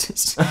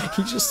practice.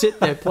 You just sit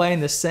there playing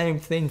the same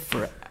thing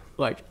for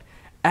like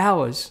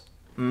hours.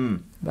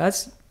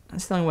 That's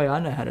the only way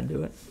I know how to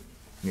do it.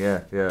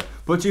 Yeah, yeah.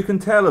 But you can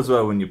tell as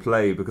well when you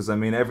play, because I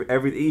mean,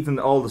 every even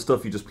all the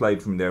stuff you just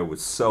played from there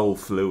was so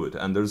fluid,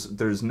 and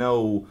there's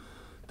no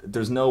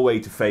way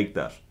to fake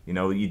that. You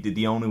know,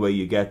 the only way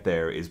you get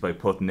there is by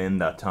putting in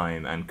that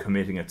time and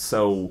committing it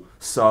so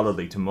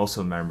solidly to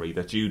muscle memory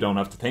that you don't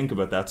have to think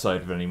about that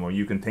side of it anymore.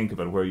 You can think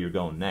about where you're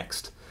going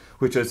next,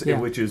 which is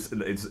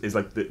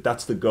like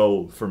that's the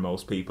goal for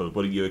most people.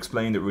 But you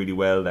explained it really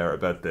well there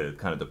about the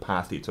kind of the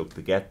path you took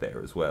to get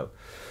there as well.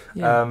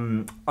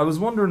 Yeah. I was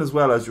wondering as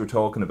well, as you were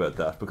talking about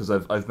that, because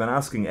I've been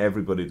asking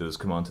everybody that has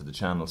come onto the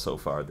channel so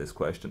far this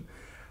question.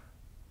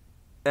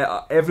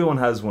 Everyone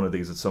has one of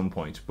these at some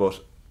point, but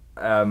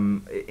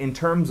in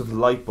terms of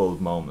light bulb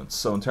moments,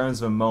 so in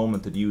terms of a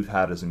moment that you'd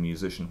had as a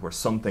musician where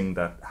something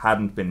that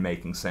hadn't been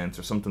making sense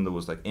or something that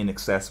was like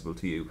inaccessible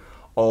to you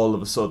all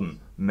of a sudden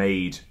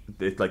made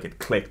it, like it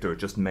clicked or it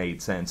just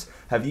made sense.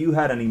 Have you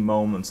had any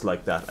moments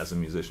like that as a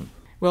musician?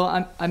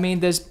 Well, I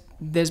mean, there's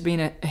been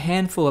a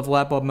handful of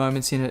light bulb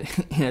moments in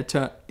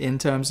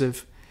terms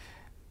of,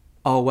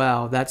 oh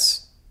wow,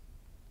 that's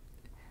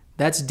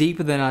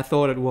deeper than I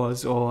thought it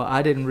was, or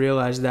I didn't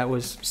realize that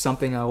was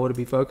something I ought to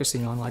be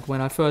focusing on. Like when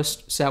I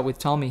first sat with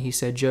Tommy, he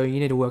said, Joe, you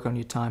need to work on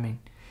your timing.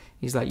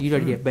 He's like, you got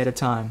to get better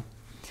time.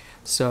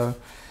 So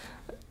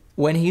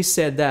when he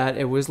said that,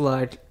 it was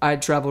like I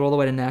traveled all the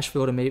way to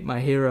Nashville to meet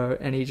my hero,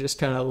 and he just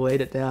kind of laid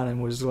it down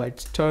and was like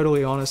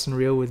totally honest and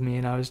real with me,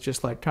 and I was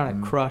just like kind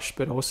of crushed,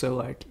 but also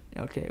like,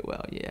 okay,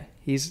 well, yeah,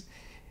 he's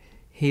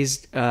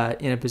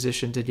in a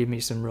position to give me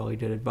some really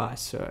good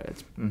advice, so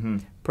it's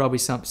probably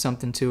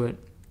something to it.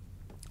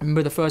 I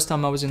remember the first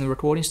time I was in the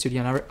recording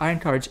studio, and I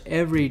encourage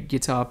every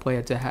guitar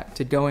player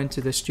to go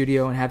into the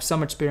studio and have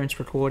some experience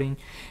recording,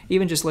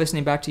 even just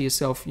listening back to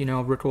yourself, you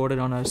know, recorded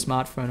on a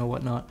smartphone or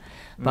whatnot.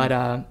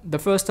 But the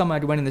first time I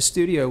went in the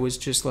studio was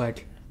just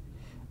like,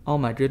 oh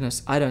my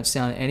goodness, I don't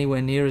sound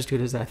anywhere near as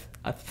good as I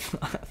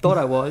thought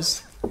I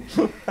was.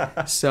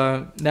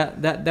 So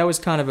that was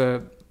kind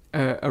of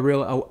a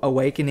real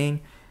awakening.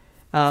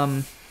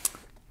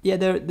 Yeah,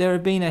 there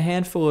have been a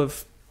handful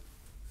of,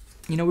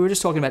 you know, we were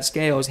just talking about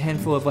scales, a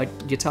handful of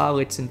like guitar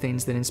licks and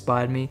things that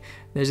inspired me.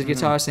 There's a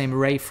guitarist named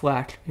Ray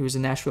Flack, who was a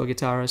Nashville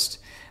guitarist.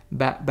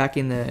 back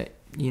in the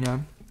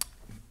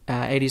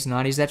 80s and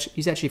 90s.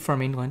 He's actually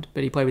from England,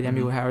 but he played with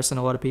Emmylou Harris and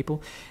a lot of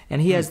people.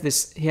 And he had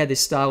this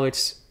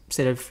stylish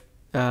set of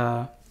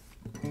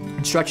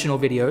instructional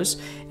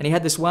videos, and he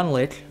had this one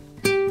lick.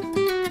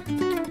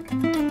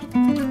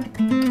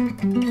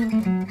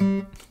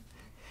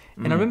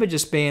 And I remember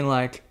just being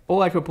like,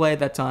 all I could play at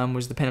that time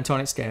was the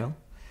pentatonic scale.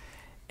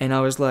 And I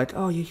was like,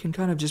 oh, you can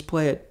kind of just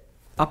play it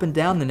up and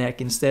down the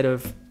neck instead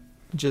of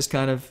just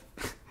kind of,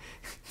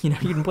 you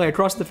can play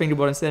across the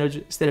fingerboard instead of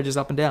just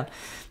up and down.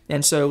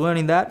 And so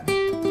learning that, I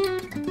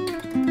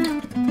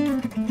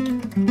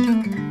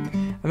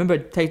remember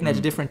taking that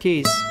to different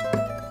keys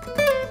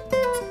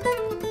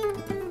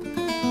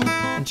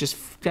and just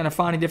kind of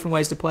finding different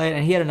ways to play it.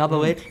 And he had another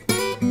lick.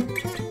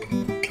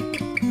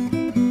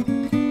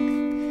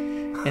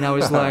 And I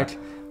was like,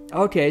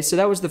 okay, so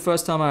that was the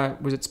first time I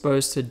was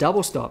exposed to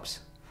double stops.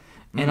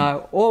 And I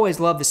always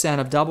loved the sound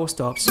of double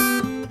stops.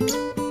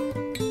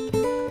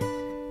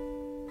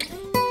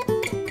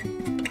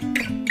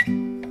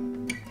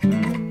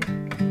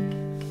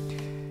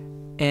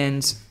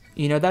 And,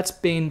 that's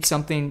been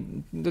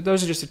something,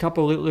 those are just a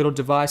couple of little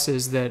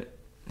devices that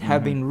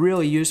have been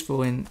really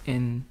useful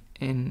in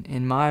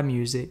my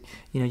music.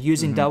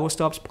 Using double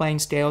stops, playing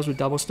scales with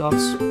double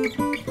stops.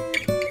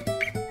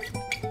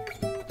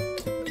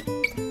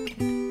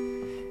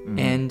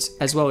 And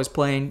as well as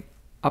playing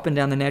up and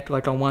down the neck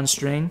like on one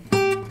string.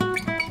 I'm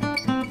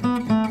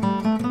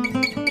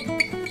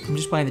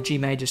just playing the G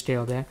major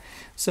scale there.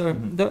 So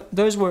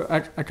those were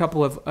a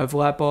couple of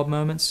light bulb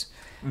moments.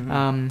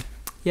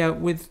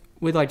 With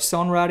like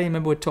songwriting, I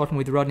remember we're talking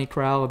with Rodney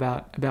Crowell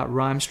about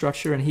rhyme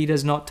structure, and he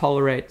does not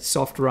tolerate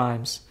soft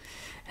rhymes.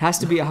 It has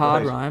to be a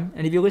hard rhyme.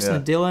 And if you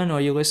listen to Dylan, or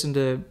you listen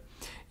to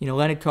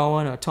Leonard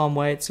Cohen or Tom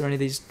Waits or any of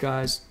these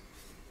guys,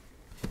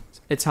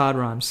 it's hard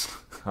rhymes.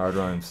 Hard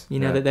rhymes. They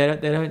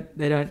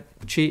don't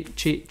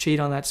cheat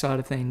on that side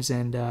of things.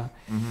 And Rodney's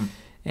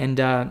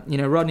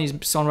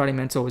songwriting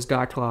mentor was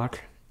Guy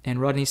Clark,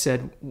 and Rodney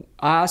said,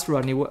 I asked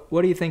Rodney,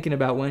 what are you thinking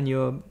about when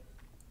you're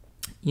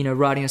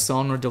writing a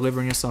song or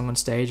delivering a song on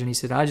stage? And he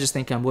said, I just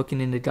think I'm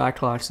looking into Guy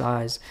Clark's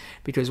eyes,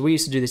 because we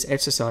used to do this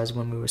exercise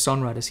when we were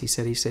songwriters. He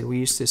said we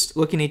used to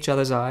look in each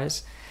other's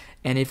eyes,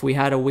 and if we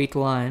had a weak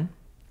line,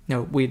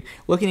 we'd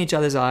look in each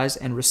other's eyes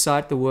and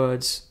recite the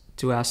words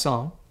to our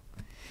song.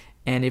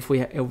 And if we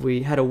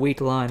had a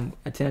weak line,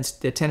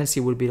 the tendency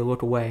would be to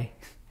look away.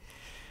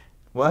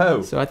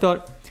 Wow. So I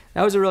thought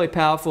that was a really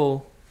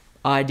powerful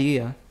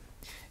idea,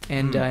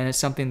 and it's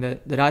something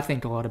that I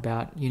think a lot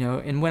about.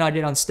 And when I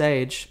get on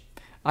stage,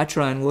 I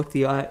try and look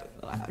the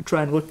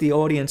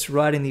audience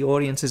right in the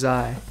audience's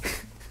eye.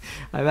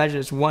 I imagine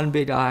it's one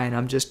big eye, and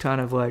I'm just kind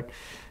of like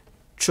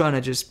trying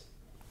to just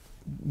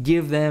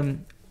give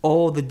them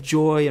all the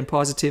joy and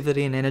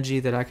positivity and energy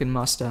that I can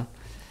muster.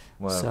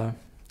 Wow. So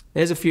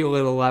there's a few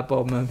little light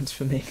bulb moments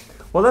for me.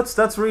 Well,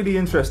 that's really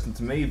interesting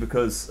to me,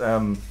 because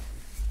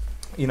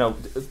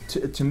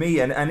to me,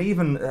 and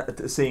even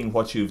seeing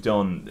what you've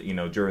done,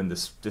 during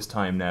this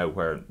time now,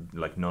 where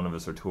like none of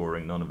us are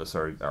touring, none of us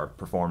are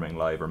performing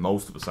live, or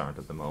most of us aren't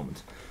at the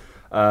moment.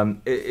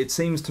 It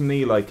seems to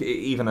me like,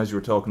 even as you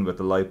were talking about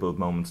the light bulb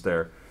moments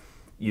there,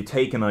 you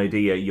take an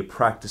idea, you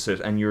practice it,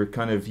 and you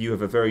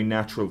have a very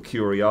natural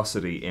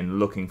curiosity in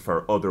looking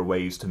for other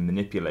ways to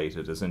manipulate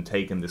it, as in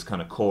taking this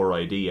kind of core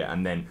idea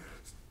and then,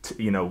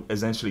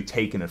 essentially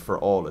taking it for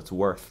all it's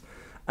worth.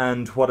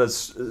 And what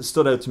has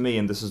stood out to me,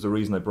 and this is the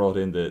reason I brought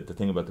in the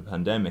thing about the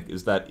pandemic,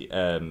 is that,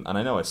 and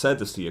I know I said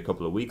this to you a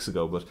couple of weeks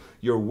ago, but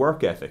your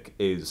work ethic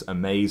is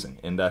amazing.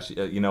 In that,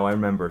 I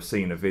remember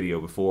seeing a video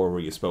before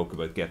where you spoke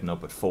about getting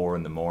up at 4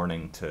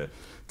 a.m. to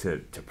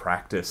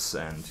practice,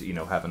 and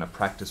having a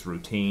practice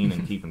routine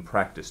and keeping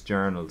practice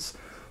journals.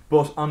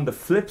 But on the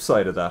flip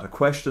side of that, a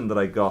question that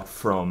I got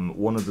from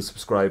one of the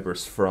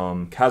subscribers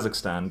from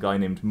Kazakhstan, a guy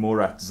named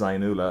Murat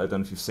Zainula, I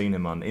don't know if you've seen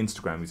him on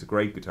Instagram, he's a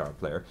great guitar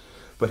player,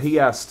 but he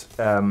asked,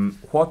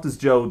 what does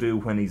Joe do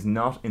when he's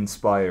not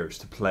inspired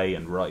to play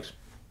and write?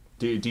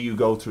 Do you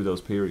go through those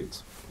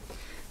periods?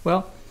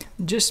 Well,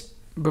 just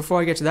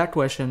before I get to that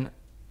question,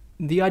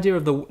 the idea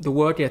of the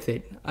work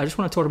ethic, I just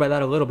want to talk about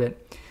that a little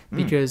bit,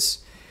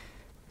 because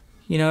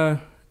one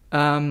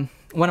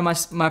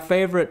of my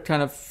favorite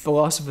kind of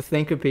philosopher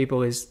thinker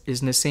people is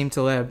Nassim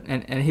Taleb,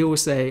 and he will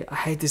say, I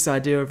hate this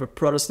idea of a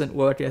Protestant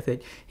work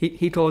ethic.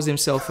 He calls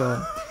himself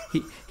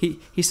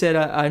he said,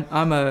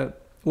 I'm a,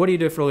 what do you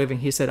do for a living?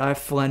 He said, I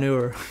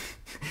flaneur.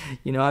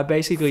 I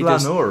basically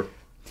flaneur.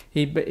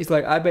 He's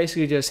like, I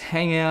basically just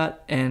hang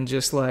out and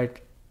just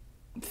like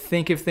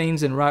think of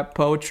things and write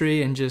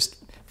poetry and just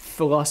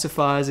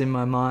philosophize in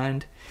my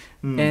mind.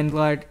 And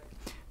like,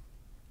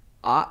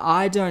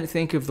 I don't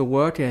think of the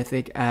work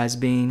ethic as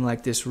being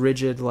like this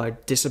rigid,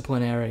 like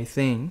disciplinary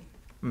thing.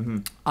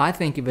 I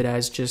think of it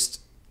as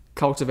just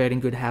cultivating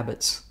good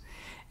habits.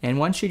 And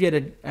once you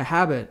get a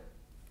habit,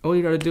 all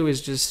you got to do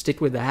is just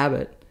stick with the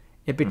habit.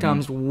 It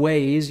becomes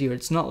way easier.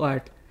 It's not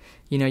like,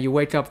 you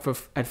wake up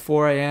at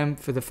 4 a.m.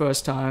 for the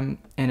first time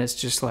and it's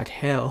just like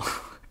hell.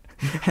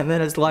 And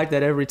then it's like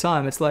that every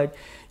time. It's like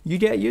you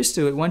get used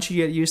to it. Once you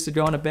get used to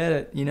going to bed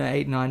at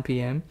 8, 9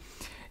 p.m.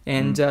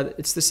 And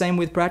it's the same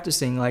with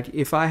practicing. Like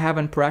if I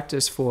haven't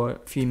practiced for a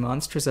few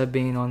months because I've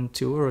been on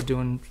tour or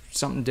doing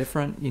something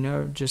different,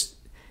 just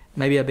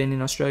maybe I've been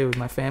in Australia with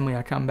my family,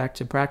 I come back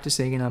to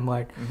practicing and I'm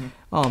like,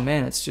 oh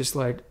man, it's just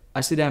like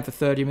I sit down for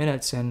 30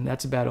 minutes and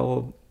that's about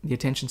all the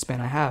attention span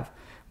I have.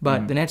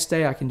 But the next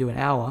day I can do an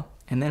hour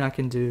and then I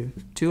can do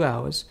 2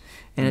 hours.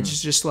 And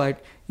it's just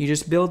like you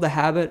just build the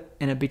habit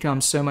and it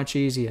becomes so much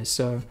easier.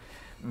 So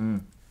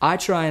I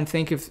try and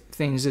think of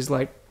things as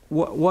like,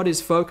 what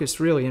is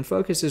focus really? And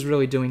focus is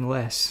really doing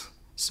less.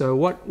 So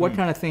what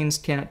kind of things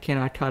can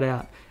I cut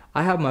out?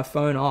 I have my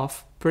phone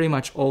off pretty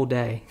much all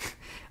day.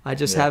 I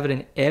just have it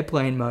in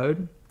airplane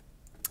mode.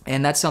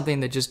 And that's something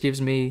that just gives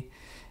me,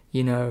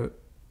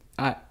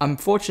 I'm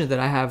fortunate that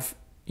I have,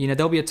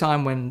 there'll be a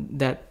time when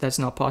that's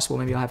not possible.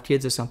 Maybe I'll have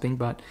kids or something,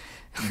 but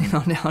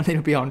I'll need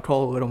to be on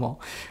call a little more.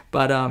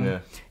 But,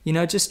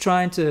 just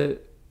trying to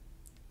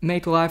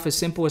make life as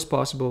simple as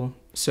possible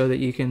so that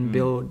you can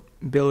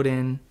build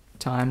in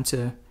time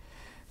to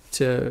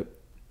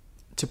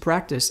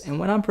practice. And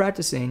when I'm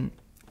practicing,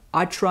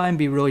 I try and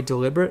be really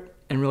deliberate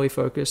and really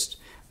focused,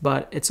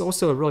 but it's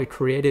also a really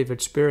creative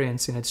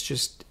experience, and it's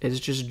just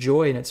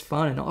joy and it's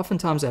fun. And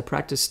oftentimes I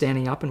practice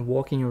standing up and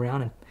walking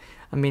around,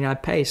 and I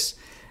pace.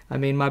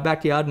 My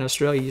backyard in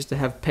Australia used to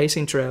have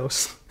pacing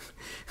trails.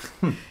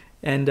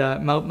 And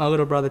my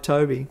little brother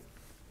Toby,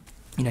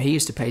 he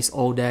used to pace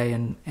all day,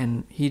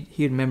 and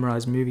he'd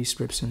memorize movie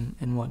scripts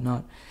and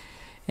whatnot.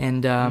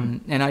 And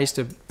I used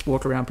to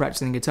walk around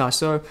practicing guitar.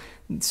 So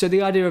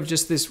the idea of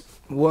just this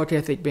work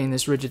ethic being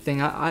this rigid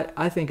thing,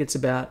 I think it's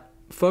about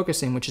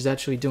focusing, which is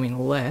actually doing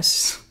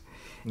less,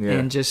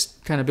 and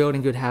just kind of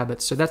building good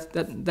habits. So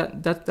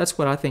that's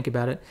what I think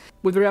about it.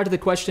 With regard to the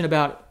question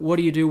about what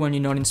do you do when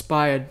you're not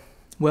inspired,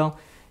 well,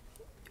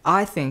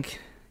 I think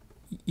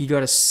you got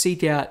to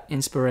seek out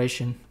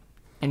inspiration,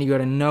 and you got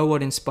to know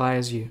what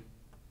inspires you.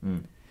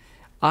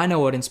 I know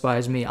what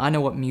inspires me. I know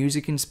what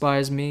music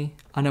inspires me.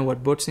 I know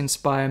what books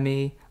inspire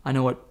me. I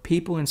know what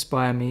people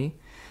inspire me.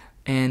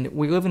 And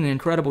we live in an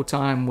incredible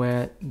time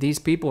where these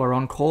people are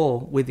on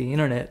call with the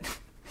internet.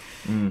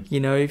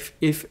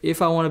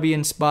 If I want to be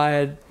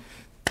inspired,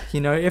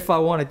 if I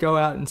want to go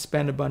out and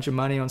spend a bunch of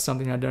money on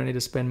something I don't need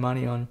to spend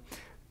money on,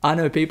 I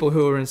know people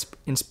who are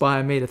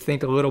inspire me to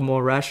think a little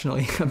more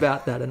rationally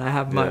about that. And I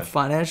have my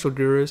financial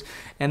gurus.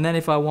 And then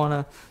if I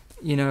want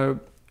to,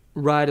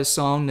 write a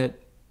song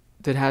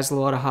that has a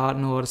lot of heart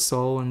and a lot of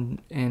soul,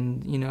 and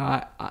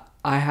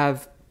I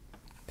have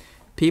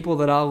people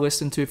that I'll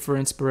listen to for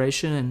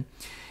inspiration.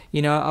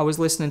 And I was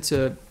listening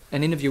to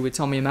an interview with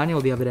Tommy Emmanuel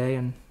the other day,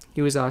 and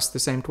he was asked the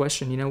same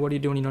question, what do you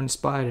do when you're not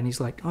inspired? And he's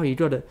like, oh, you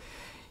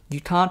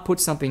can't put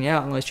something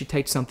out unless you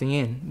take something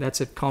in. That's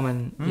a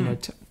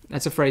common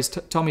that's a phrase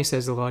Tommy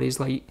says a lot. He's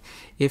like,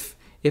 if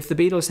the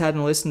Beatles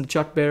hadn't listened to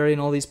Chuck Berry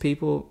and all these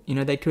people,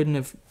 they couldn't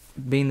have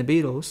been the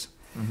Beatles.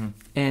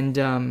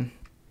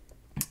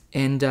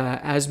 And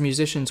as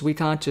musicians, we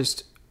can't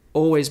just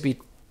always be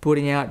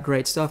putting out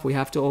great stuff. We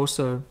have to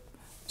also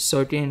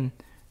soak in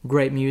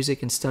great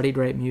music and study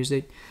great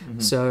music.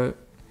 So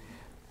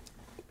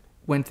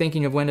when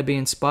thinking of when to be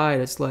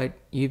inspired, it's like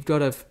you've got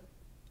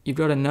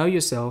to know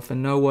yourself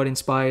and know what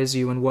inspires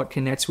you and what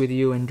connects with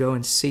you, and go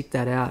and seek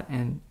that out.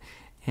 And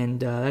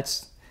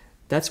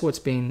that's what's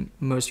been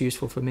most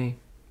useful for me.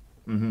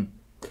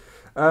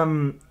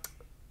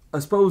 I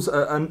suppose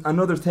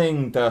another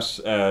thing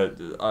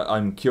that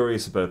I'm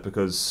curious about,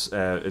 because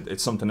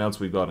it's something else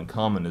we've got in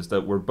common, is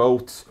that we're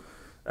both,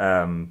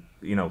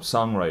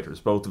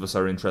 songwriters. Both of us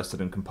are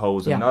interested in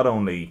composing, not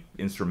only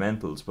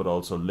instrumentals, but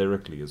also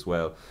lyrically as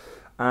well.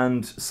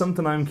 And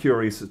something I'm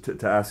curious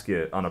to ask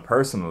you on a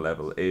personal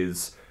level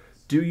is,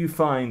 do you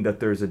find that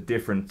there's a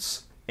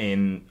difference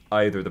in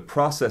either the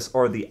process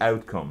or the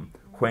outcome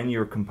when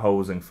you're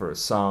composing for a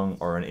song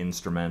or an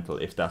instrumental,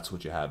 if that's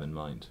what you have in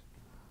mind?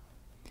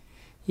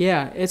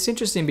 Yeah, it's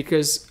interesting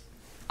because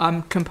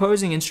I'm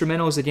composing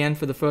instrumentals again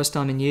for the first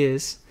time in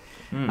years.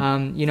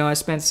 I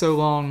spent so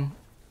long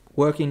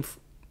working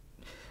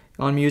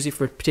on music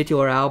for a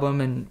particular album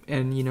and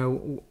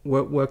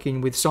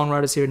working with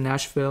songwriters here in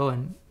Nashville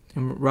and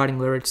writing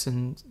lyrics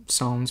and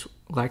songs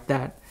like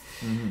that.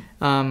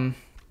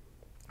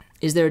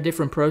 Is there a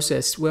different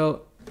process?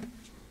 Well,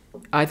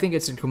 I think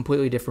it's a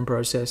completely different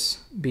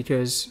process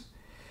because,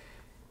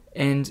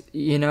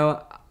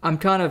 I'm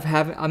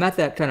at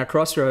that kind of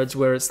crossroads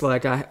where it's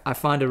like I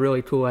find a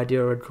really cool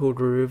idea or a cool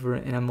groove,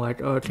 and I'm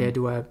like, oh, okay,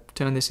 do I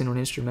turn this into an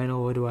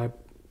instrumental or do I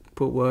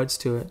put words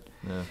to it?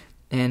 Yeah.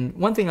 And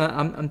one thing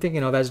I'm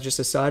thinking of as just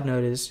a side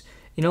note is,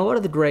 a lot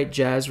of the great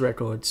jazz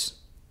records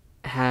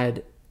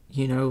had,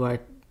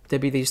 like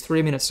there'd be these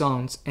 3-minute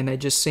songs and they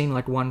just sing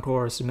like one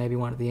chorus and maybe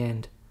one at the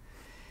end.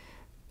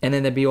 And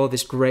then there'd be all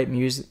this great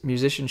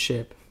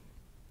musicianship.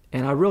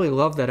 And I really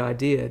love that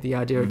idea. The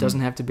idea it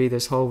doesn't have to be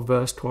this whole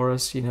verse,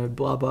 chorus,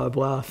 blah, blah,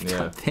 blah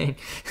type thing.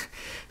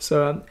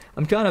 So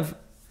I'm kind of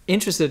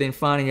interested in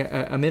finding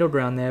a middle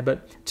ground there.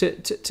 But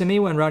to me,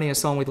 when writing a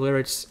song with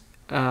lyrics,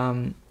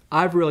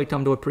 I've really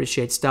come to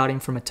appreciate starting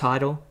from a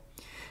title.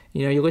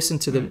 You listen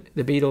to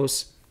the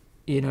Beatles,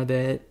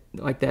 they're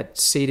like that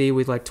CD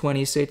with like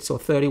 26 or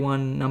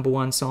 31 number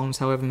one songs,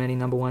 however many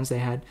number ones they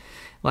had.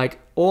 Like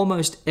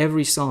almost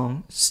every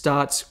song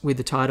starts with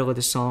the title of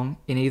the song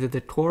in either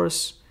the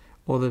chorus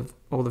or the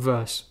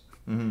verse.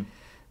 Mm-hmm.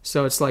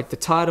 So it's like the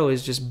title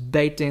is just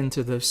baked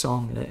into the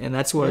song, and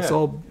that's what it's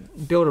all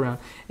built around.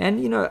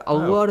 And a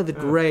lot of the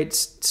great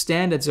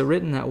standards are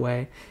written that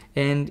way.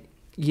 And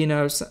one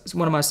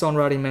of my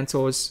songwriting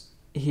mentors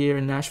here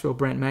in Nashville,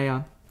 Brent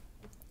Mayer,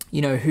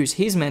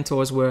 his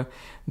mentors were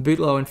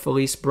Bootlow and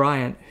Felice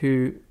Bryant,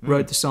 who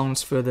wrote the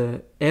songs for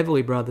the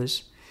Everly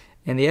Brothers,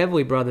 and the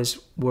Everly Brothers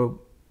were,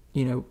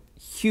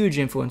 huge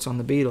influence on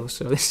the Beatles.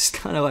 So this is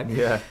kind of like,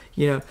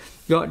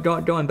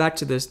 going back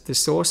to the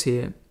source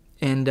here.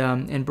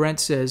 And Brent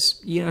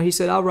says, he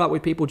said, I'll write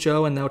with people,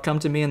 Joe, and they'll come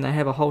to me and they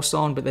have a whole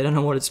song, but they don't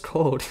know what it's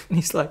called. And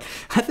he's like,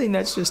 I think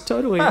that's just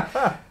totally,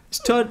 and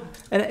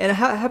it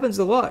happens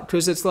a lot,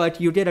 because it's like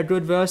you get a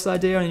good verse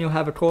idea and you'll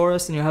have a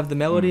chorus and you'll have the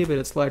melody, but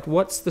it's like,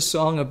 what's the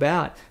song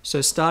about?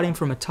 So starting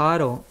from a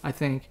title, I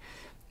think,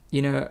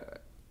 I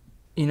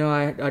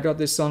got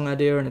this song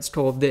idea and it's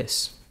called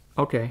this.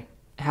 Okay,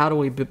 how do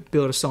we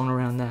build a song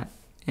around that?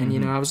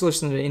 And, I was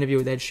listening to an interview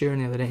with Ed Sheeran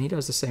the other day, and he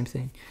does the same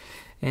thing.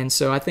 And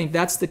so I think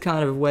that's the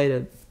kind of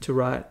way to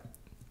write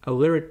a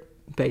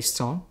lyric-based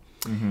song.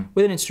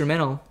 With an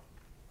instrumental,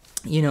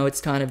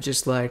 it's kind of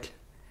just like,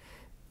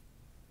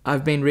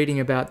 I've been reading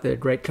about the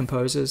great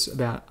composers,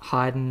 about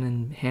Haydn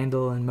and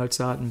Handel and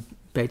Mozart and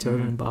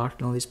Beethoven and Bach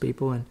and all these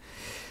people. And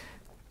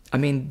I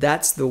mean,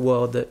 that's the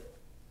world that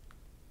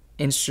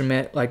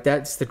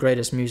that's the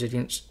greatest music,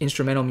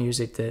 instrumental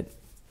music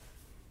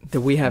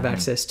that we have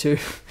access to.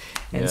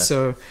 And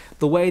so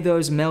the way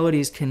those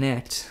melodies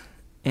connect,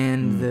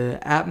 and the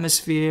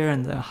atmosphere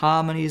and the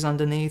harmonies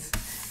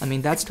underneath, I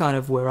mean, that's kind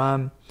of where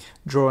I'm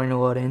drawing a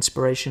lot of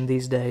inspiration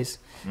these days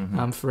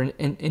for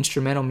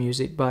instrumental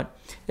music. But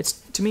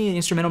to me,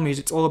 instrumental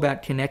music's all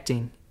about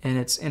connecting,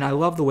 and I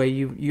love the way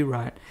you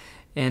write.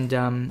 And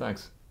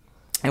thanks.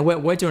 And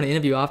we're doing an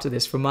interview after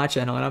this for my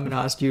channel, and I'm going to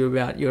ask you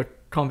about your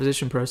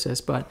composition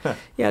process. But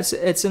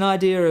it's an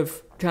idea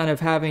of kind of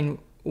having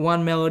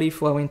one melody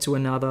flow into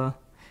another,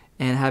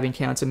 and having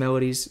counter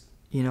melodies.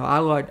 I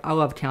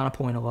love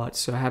counterpoint a lot,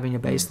 so having a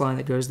bass line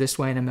that goes this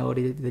way and a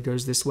melody that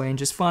goes this way, and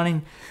just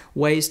finding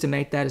ways to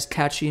make that as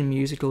catchy and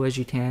musical as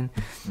you can.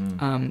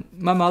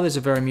 My mother's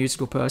a very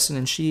musical person,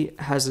 and she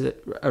has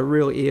a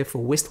real ear for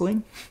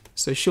whistling,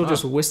 so she'll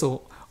just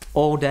whistle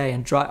all day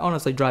and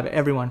honestly drive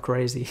everyone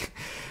crazy.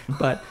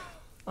 But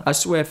I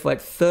swear, for like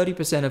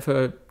 30% of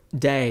her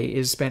day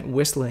is spent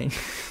whistling.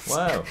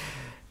 Wow.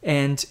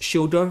 And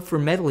she'll go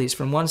from medleys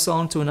from one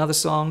song to another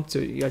song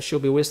to she'll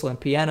be whistling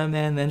Piano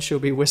Man, then she'll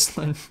be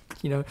whistling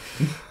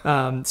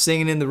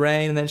Singing in the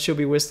Rain, and then she'll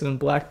be whistling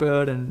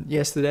Blackbird and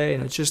Yesterday,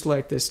 and it's just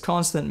like this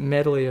constant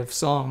medley of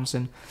songs.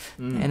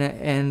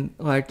 And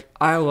like,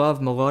 I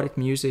love melodic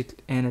music,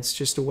 and it's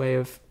just a way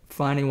of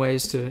finding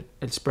ways to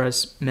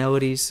express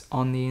melodies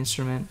on the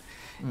instrument,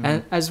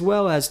 and as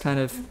well as kind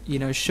of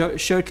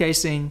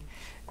showcasing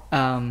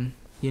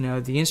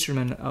the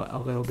instrument a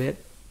little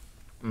bit.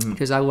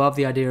 Because I love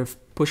the idea of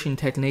pushing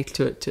technique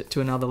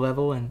to another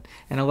level, and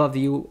I love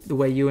the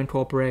way you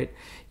incorporate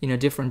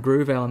different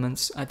groove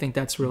elements. I think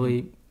that's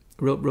really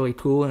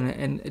cool,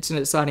 and it's an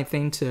exciting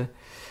thing to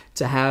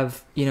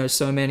have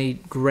so many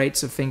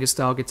greats of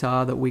fingerstyle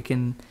guitar that we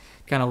can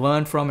kind of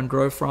learn from and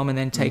grow from, and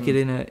then take it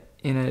in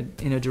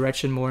a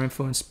direction more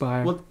influenced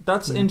by. Well,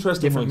 that's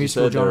interesting what you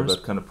said there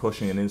about kind of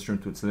pushing an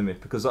instrument to its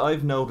limit, because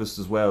I've noticed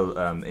as well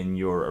in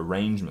your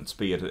arrangements,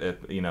 be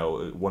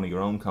it one of your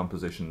own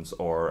compositions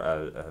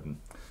or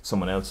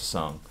someone else's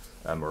song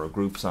or a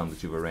group song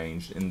that you've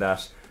arranged, in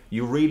that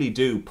you really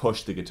do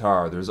push the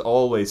guitar. There's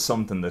always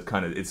something that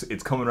kind of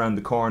it's coming around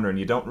the corner and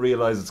you don't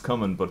realize it's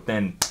coming, but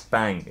then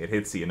bang, it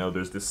hits you.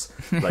 There's this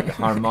like a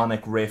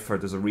harmonic riff, or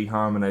there's a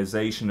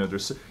reharmonization,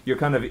 or you're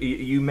kind of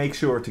you make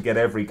sure to get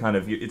every kind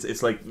of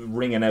it's like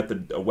wringing out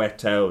a wet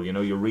towel.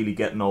 You're really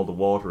getting all the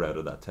water out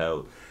of that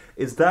towel.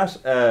 Is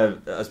that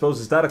I suppose,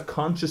 is that a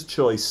conscious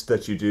choice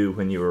that you do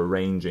when you're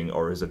arranging,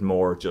 or is it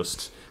more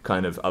just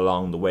kind of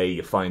along the way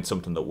you find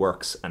something that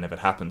works, and if it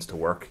happens to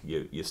work,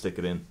 you stick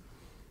it in?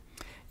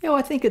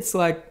 I think it's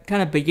like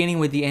kind of beginning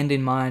with the end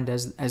in mind,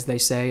 as they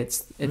say.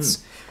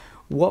 It's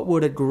what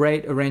would a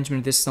great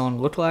arrangement of this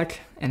song look like,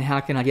 and how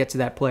can I get to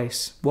that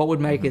place? What would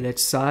make it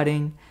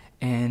exciting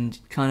and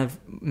kind of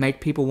make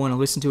people want to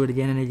listen to it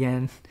again and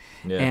again?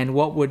 Yeah. And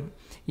what would,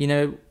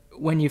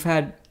 when you've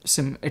had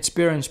some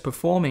experience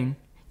performing,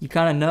 you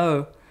kind of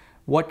know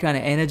what kind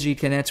of energy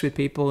connects with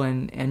people,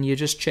 and you're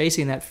just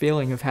chasing that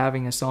feeling of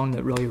having a song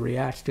that really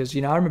reacts. Because,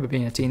 I remember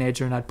being a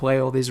teenager and I'd play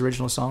all these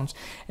original songs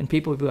and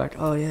people would be like,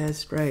 oh yeah,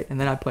 it's great.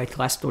 And then I'd play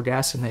Classical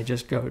Gas and they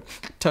just go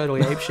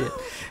totally apeshit.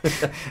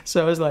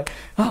 So I was like,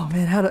 oh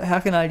man, how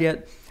can I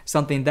get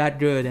something that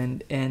good?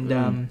 And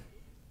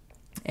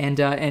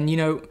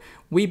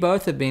we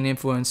both have been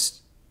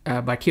influenced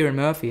by Kieran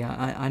Murphy.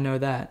 I know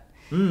that.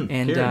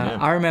 Kieran,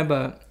 I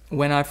remember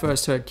when I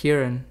first heard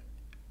Kieran,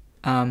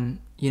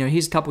 you know,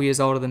 he's a couple years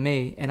older than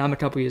me, and I'm a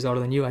couple years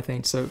older than you, I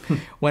think. So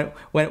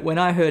when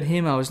I heard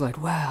him, I was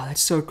like, wow, that's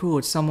so cool.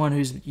 It's someone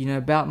who's, you know,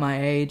 about my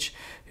age,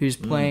 who's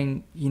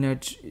playing, you know,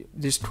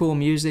 this cool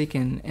music,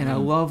 and I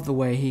love the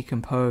way he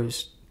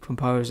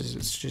composes.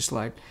 It's just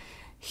like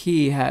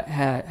he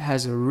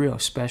has a real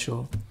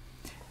special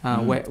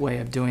way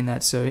of doing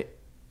that. So,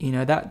 you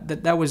know,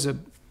 that was a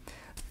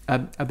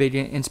big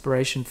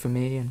inspiration for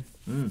me,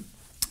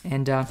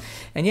 and yeah,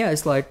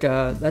 it's like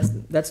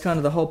that's kind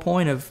of the whole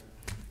point of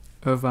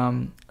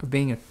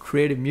being a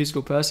creative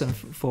musical person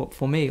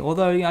for me.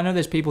 Although I know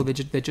there's people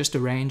that just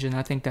arrange, and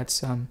I think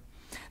that's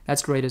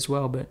great as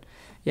well. But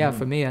yeah,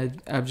 for me,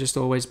 I've just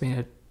always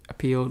been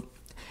appealed.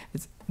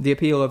 The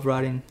appeal of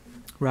writing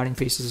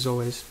pieces has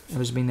always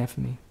been there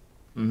for me.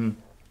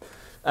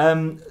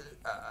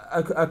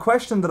 A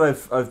question that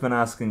I've been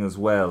asking as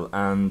well,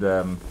 and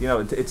you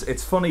know,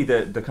 it's funny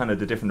the kind of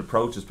the different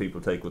approaches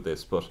people take with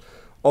this, but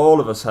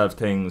all of us have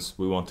things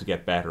we want to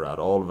get better at.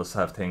 All of us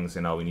have things,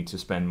 you know, we need to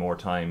spend more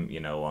time, you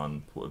know,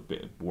 on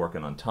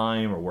working on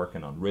time, or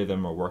working on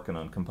rhythm, or working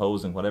on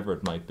composing, whatever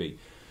it might be.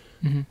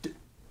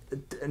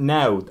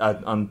 Now,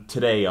 on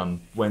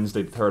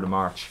Wednesday, the 3rd of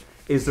March,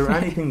 is there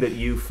anything that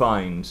you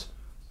find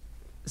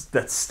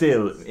that's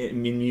still,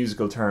 in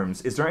musical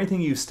terms, is there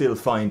anything you still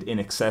find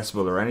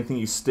inaccessible, or anything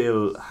you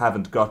still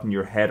haven't gotten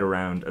your head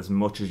around as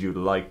much as you'd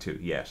like to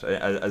yet?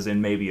 As in,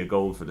 maybe a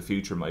goal for the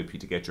future might be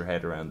to get your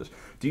head around it.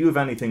 Do you have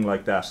anything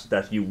like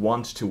that you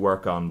want to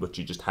work on, but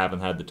you just haven't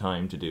had the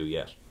time to do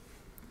yet?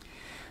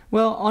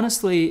 Well,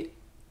 honestly,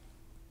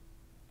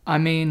 I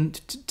mean,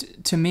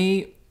 to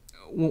me,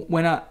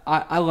 when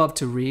I love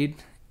to read,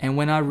 and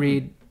when I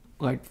read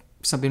like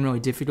something really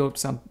difficult,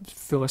 some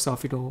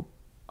philosophical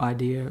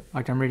idea,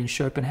 like I'm reading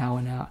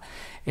Schopenhauer now,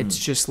 it's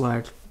just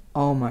like,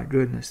 oh my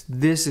goodness,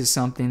 this is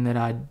something that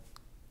I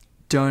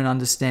don't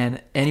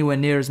understand anywhere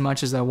near as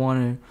much as I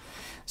want to.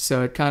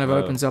 So it kind of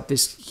opens up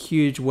this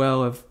huge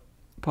well of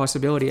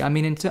possibility. I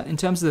mean, in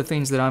terms of the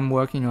things that I'm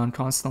working on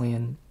constantly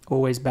and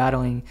always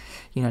battling,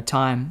 you know,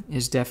 time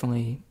is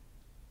definitely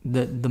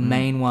the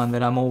main one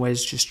that I'm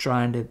always just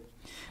trying to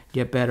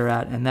get better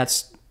at, and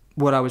that's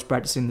what I was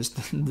practicing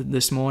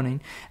this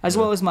morning, as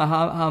well as my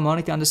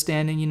harmonic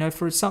understanding. You know,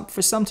 for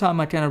some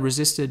time I kind of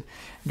resisted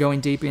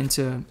going deep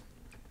into,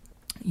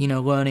 you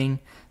know, learning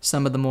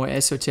some of the more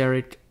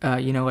esoteric,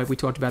 you know, like we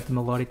talked about the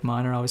melodic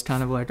minor. I was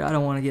kind of like, I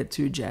don't want to get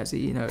too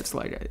jazzy, you know. It's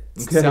like it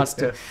starts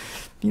to,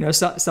 you know,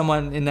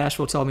 someone in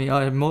Nashville told me,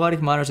 oh,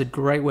 melodic minor is a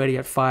great way to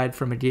get fired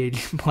from a gig,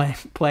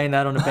 playing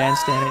that on a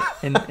bandstand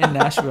in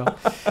Nashville,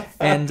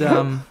 and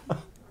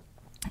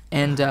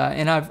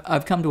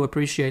I've come to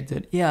appreciate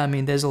that. Yeah, I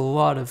mean, there's a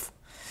lot of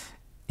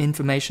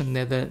information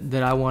there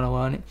that I want to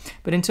learn.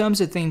 But in terms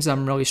of things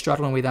I'm really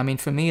struggling with, I mean,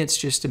 for me, it's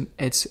just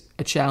it's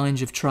a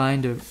challenge of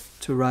trying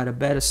to write a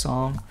better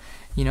song.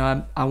 You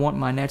know, I want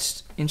my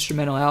next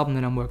instrumental album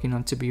that I'm working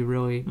on to be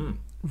really,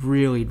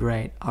 really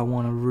great. I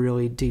want to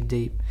really dig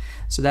deep.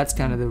 So that's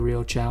kind of the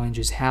real challenge: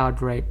 is how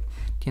great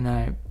can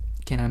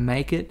I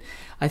make it?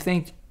 I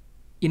think,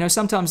 you know,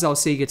 sometimes I'll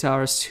see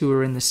guitarists who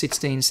are in the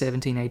 16,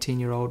 17,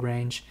 18-year-old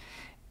range,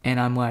 and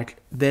I'm like,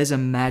 there's a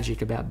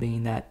magic about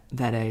being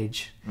that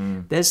age.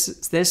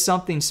 There's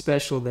something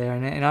special there,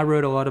 and I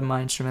wrote a lot of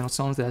my instrumental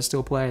songs that I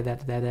still play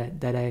at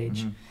that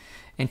age.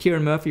 And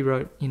Kieran Murphy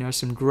wrote, you know,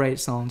 some great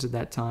songs at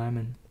that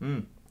time,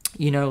 and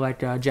you know, like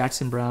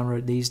Jackson Browne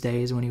wrote These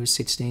Days when he was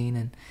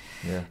 16,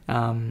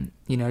 and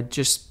you know,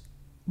 just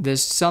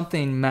there's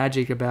something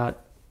magic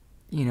about,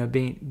 you know,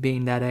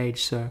 being that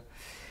age. So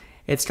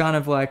it's kind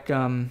of like,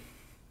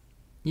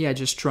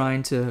 just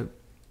trying to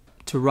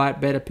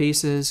write better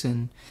pieces,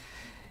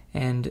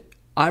 and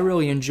I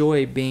really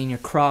enjoy being a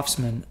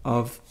craftsman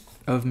of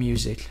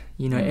music.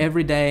 You know,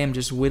 every day I'm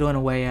just whittling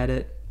away at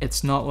it.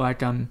 It's not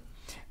like I'm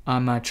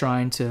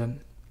trying to,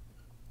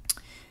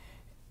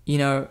 you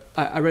know,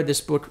 I read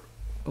this book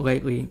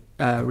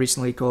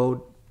recently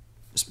called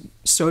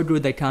So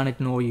Good They Can't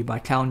Ignore You by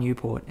Cal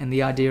Newport, and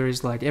the idea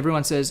is like,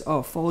 everyone says,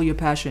 oh, follow your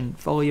passion,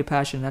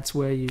 that's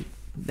where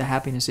the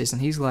happiness is.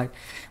 And he's like,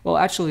 well,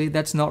 actually,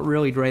 that's not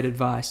really great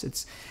advice.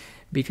 It's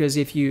because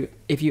if you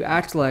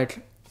act like,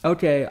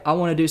 okay, I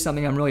want to do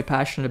something I'm really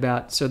passionate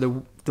about,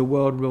 so the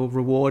world will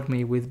reward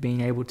me with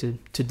being able to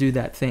do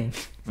that thing.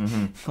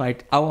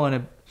 Like, I want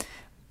to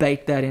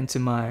bake that into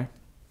my,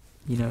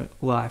 you know,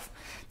 life.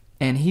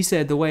 And he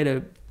said the way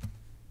to,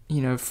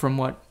 you know,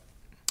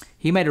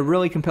 he made a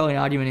really compelling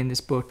argument in this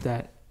book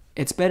that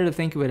it's better to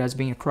think of it as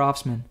being a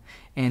craftsman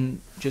and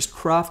just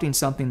crafting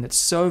something that's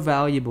so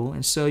valuable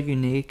and so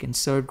unique and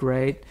so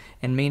great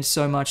and means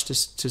so much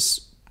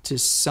to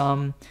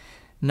some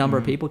number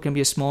of people. It can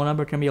be a small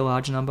number, it can be a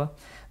large number.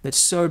 That's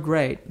so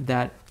great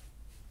that,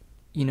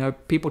 you know,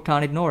 people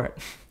can't ignore it.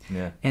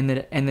 Yeah. And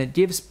that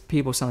gives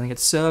people something, it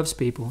serves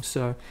people.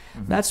 So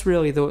that's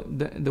really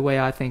the way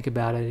I think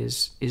about it,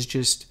 is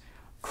just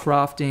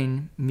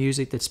crafting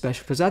music that's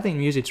special, because I think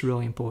music's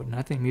really important.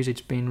 I think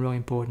music's been really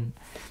important,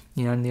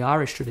 you know, in the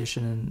Irish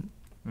tradition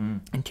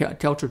and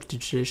Celtic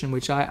tradition,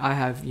 which I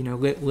have, you know,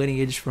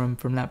 lineage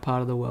from that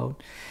part of the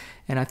world.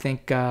 And I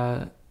think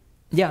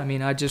yeah, I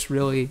mean, I just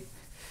really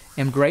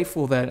am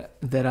grateful that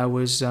I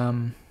was,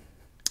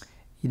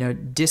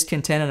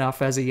 discontent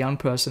enough as a young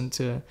person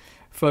to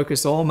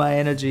focus all my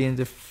energy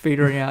into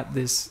figuring out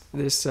this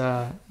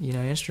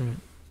instrument.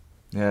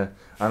 Yeah,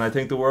 and I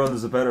think the world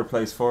is a better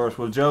place for it.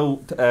 Well,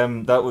 Joe,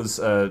 that was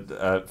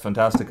a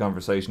fantastic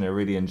conversation. I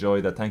really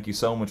enjoyed that. Thank you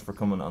so much for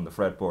coming on the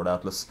Fretboard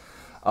Atlas.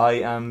 I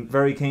am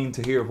very keen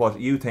to hear what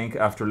you think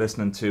after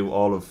listening to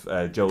all of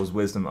Joe's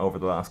wisdom over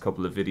the last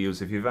couple of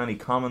videos. If you have any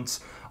comments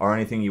or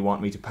anything you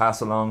want me to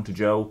pass along to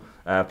Joe,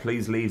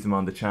 please leave them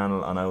on the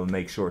channel and I will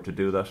make sure to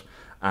do that.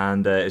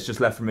 And it's just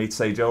left for me to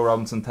say, Joe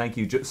Robinson, thank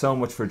you so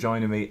much for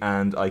joining me,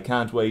 and I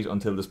can't wait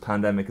until this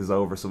pandemic is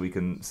over so we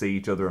can see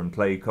each other and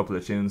play a couple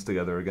of tunes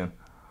together again.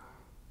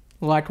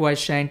 Likewise,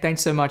 Shane.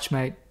 Thanks so much,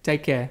 mate.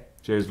 Take care.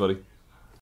 Cheers, buddy.